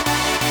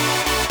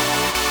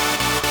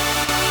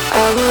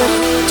 I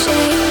wouldn't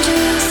change a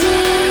thing.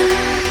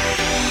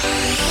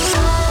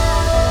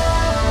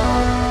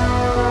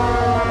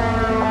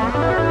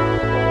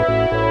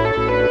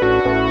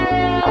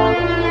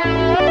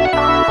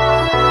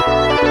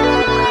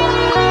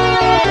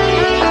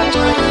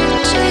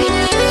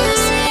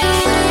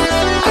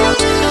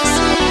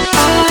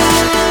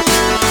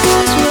 I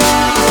was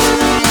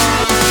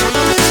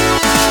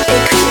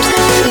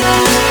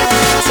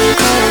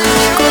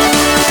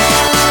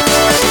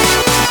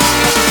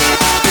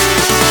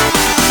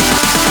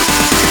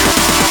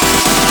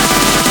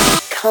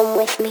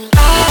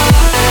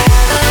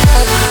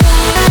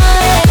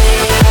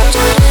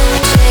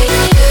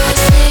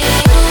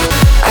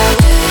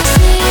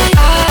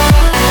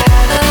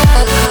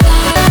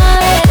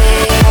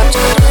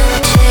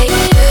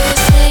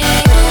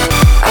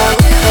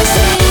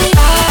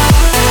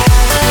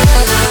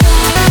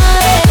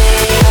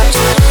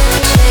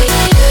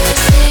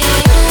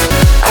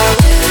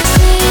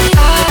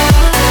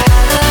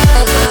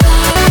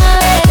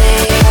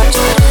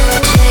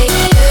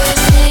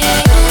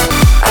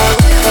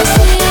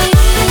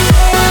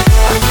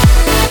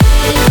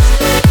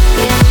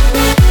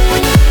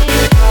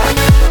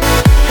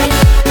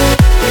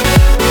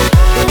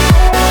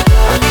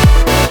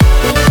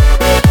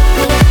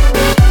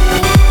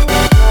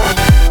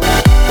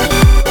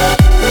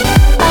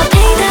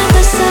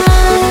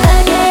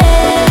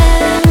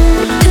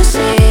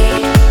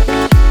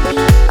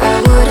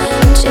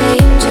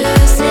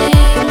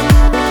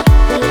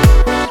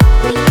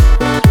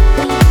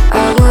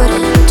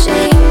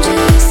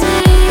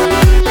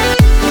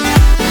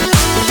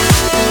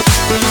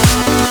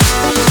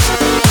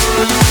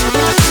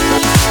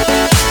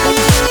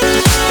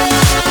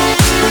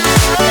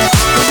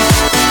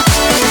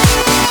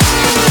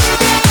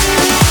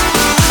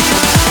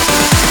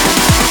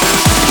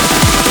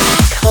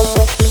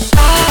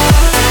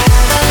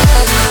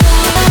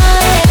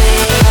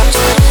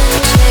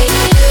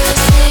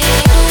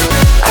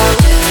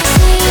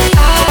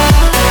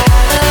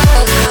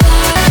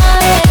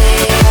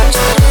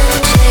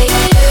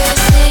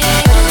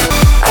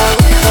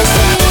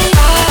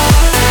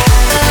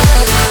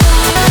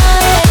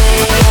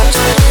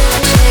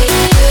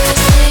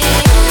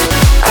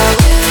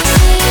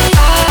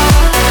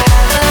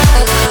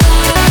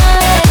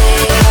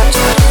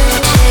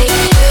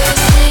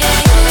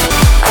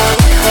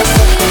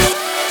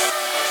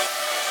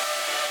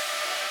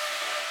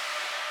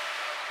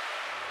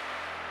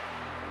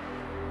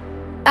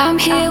I'm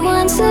here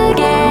once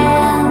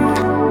again,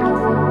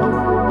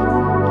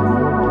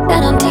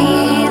 and I'm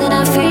dealing,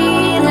 I'm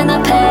feeling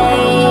the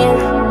pain.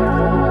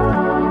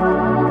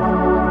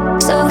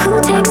 So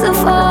who takes the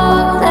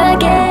fall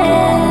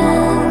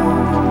again?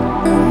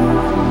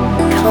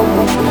 Come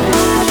with me.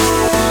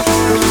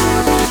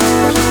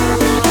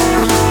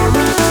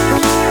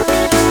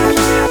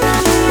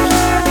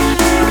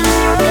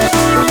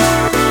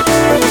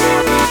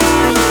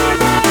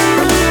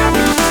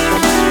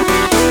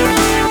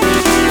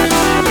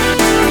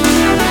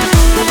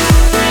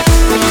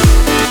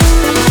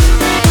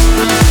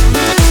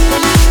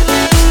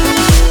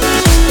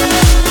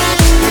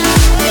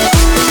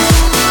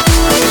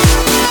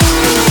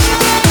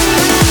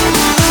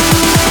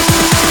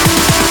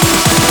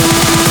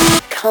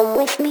 Come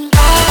with me.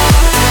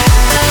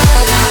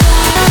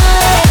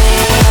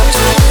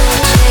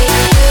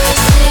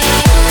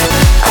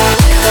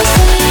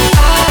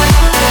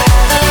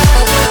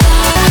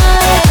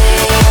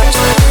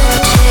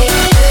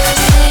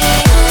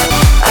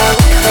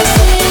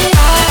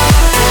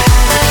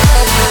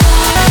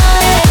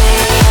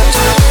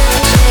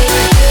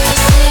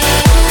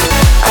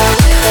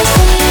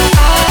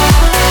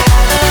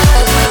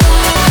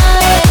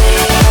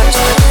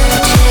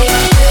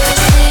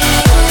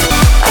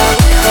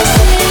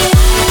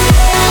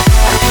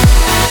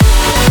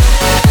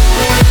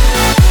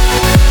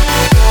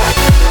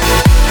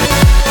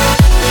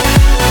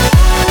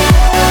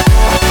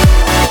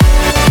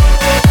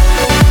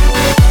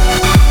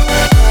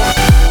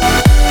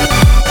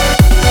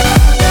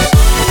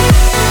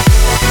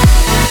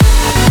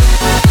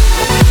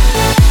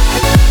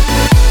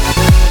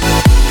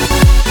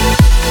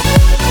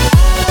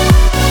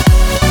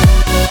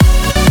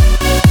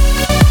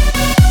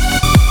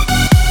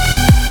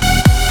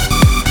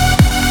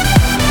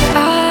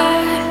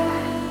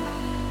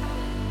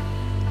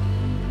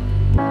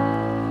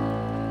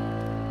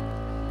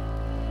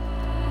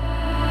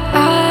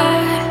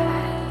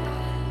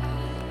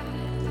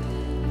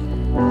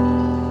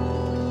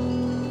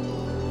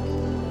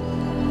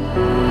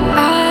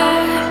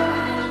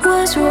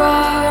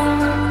 Wrong.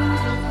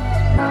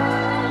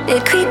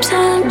 It creeps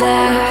on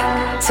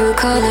back through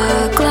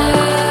color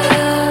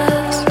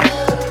glass,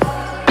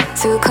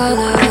 through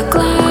color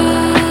glass.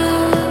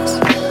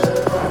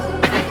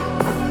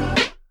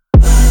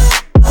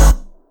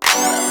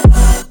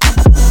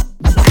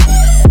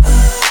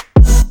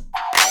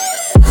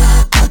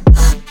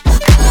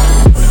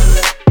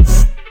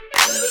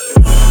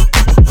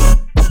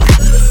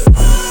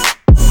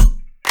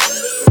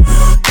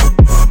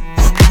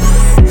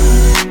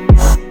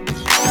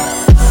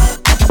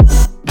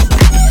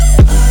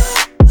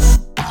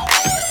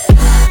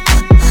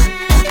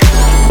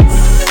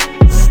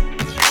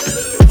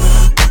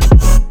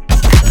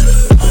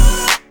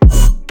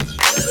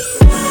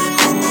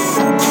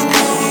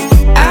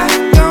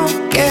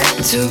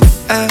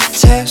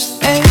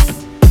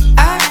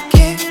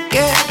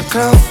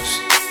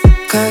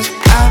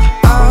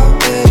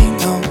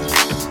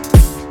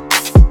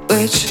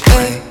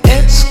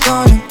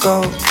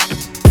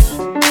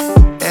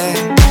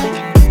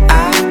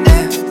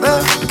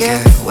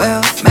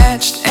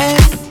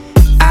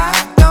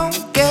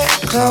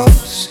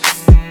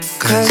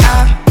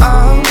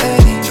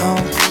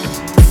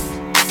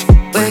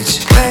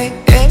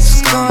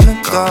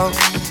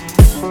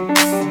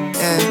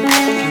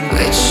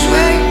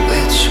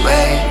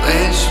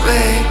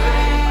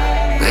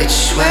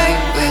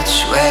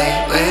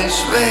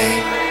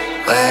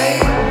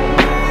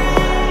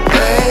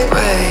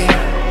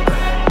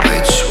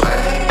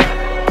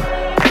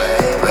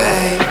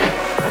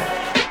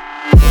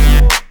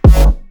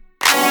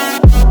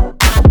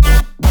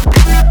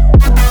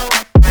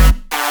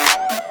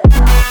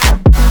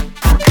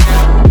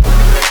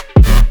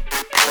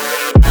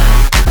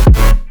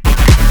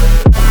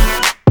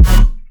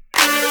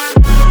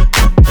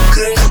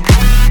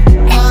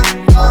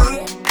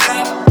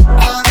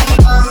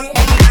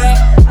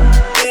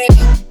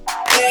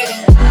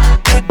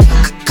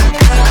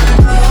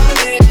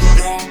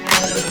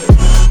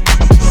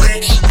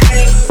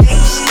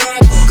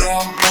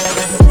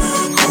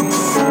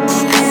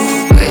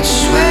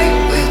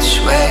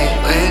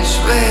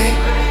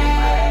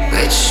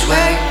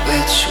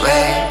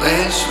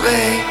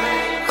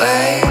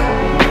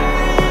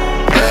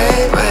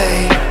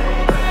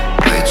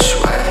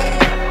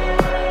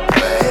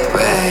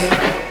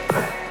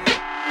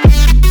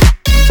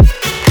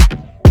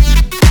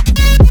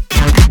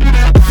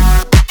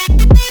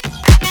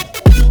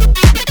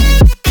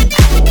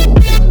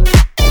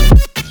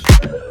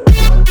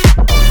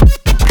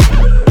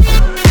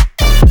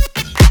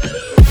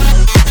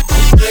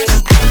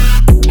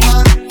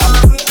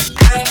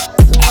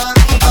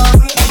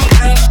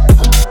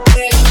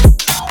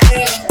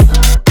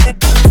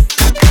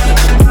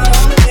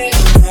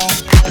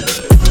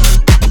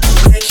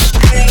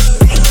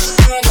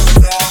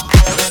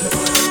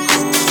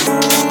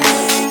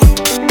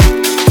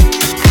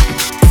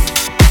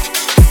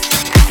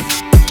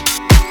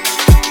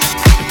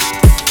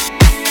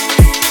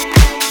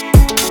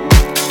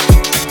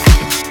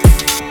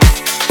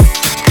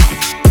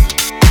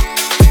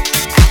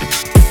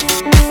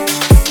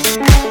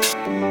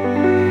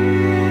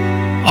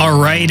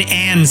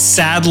 And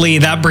sadly,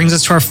 that brings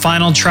us to our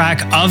final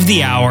track of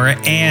the hour.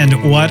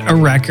 And what a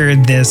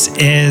record this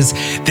is.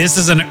 This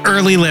is an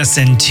early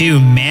listen to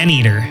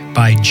Maneater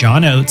by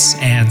John Oates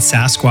and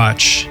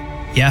Sasquatch.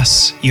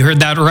 Yes, you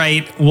heard that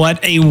right.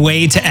 What a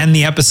way to end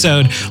the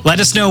episode. Let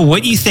us know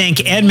what you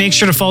think and make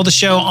sure to follow the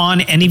show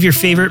on any of your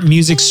favorite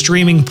music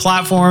streaming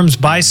platforms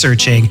by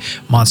searching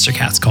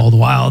Monstercat's Called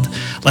Wild.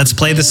 Let's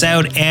play this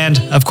out. And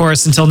of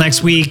course, until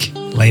next week,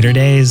 later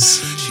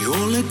days. She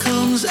only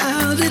comes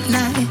out at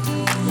night,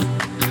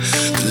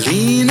 the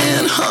lean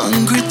and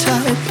hungry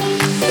type.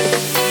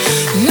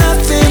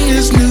 Nothing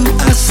is new,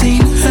 I've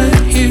seen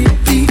her here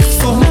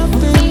before.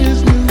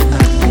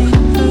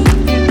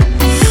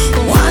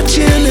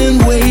 Watching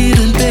and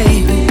waiting,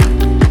 baby.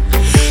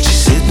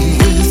 She's sitting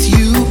with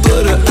you,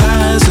 but her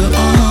eyes are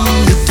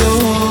on the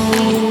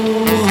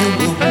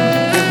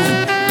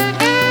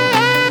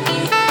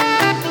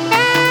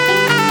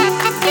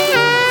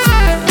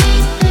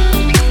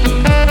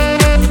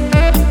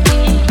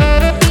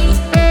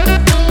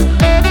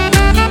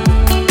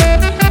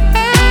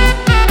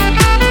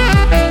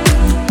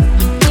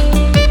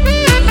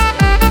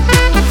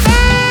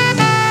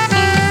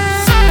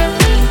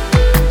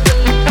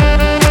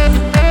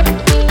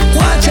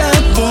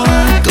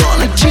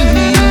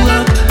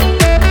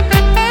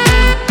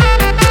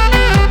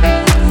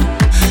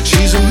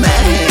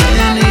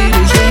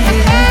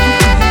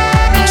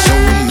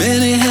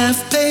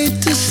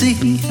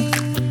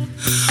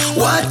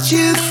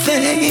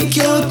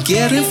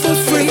getting for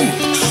free.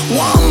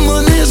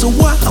 Woman is a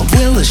wild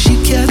willow, she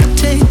can't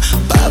tame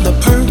by the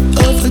purr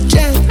of her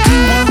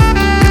jaguar.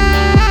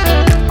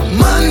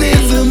 Money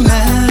the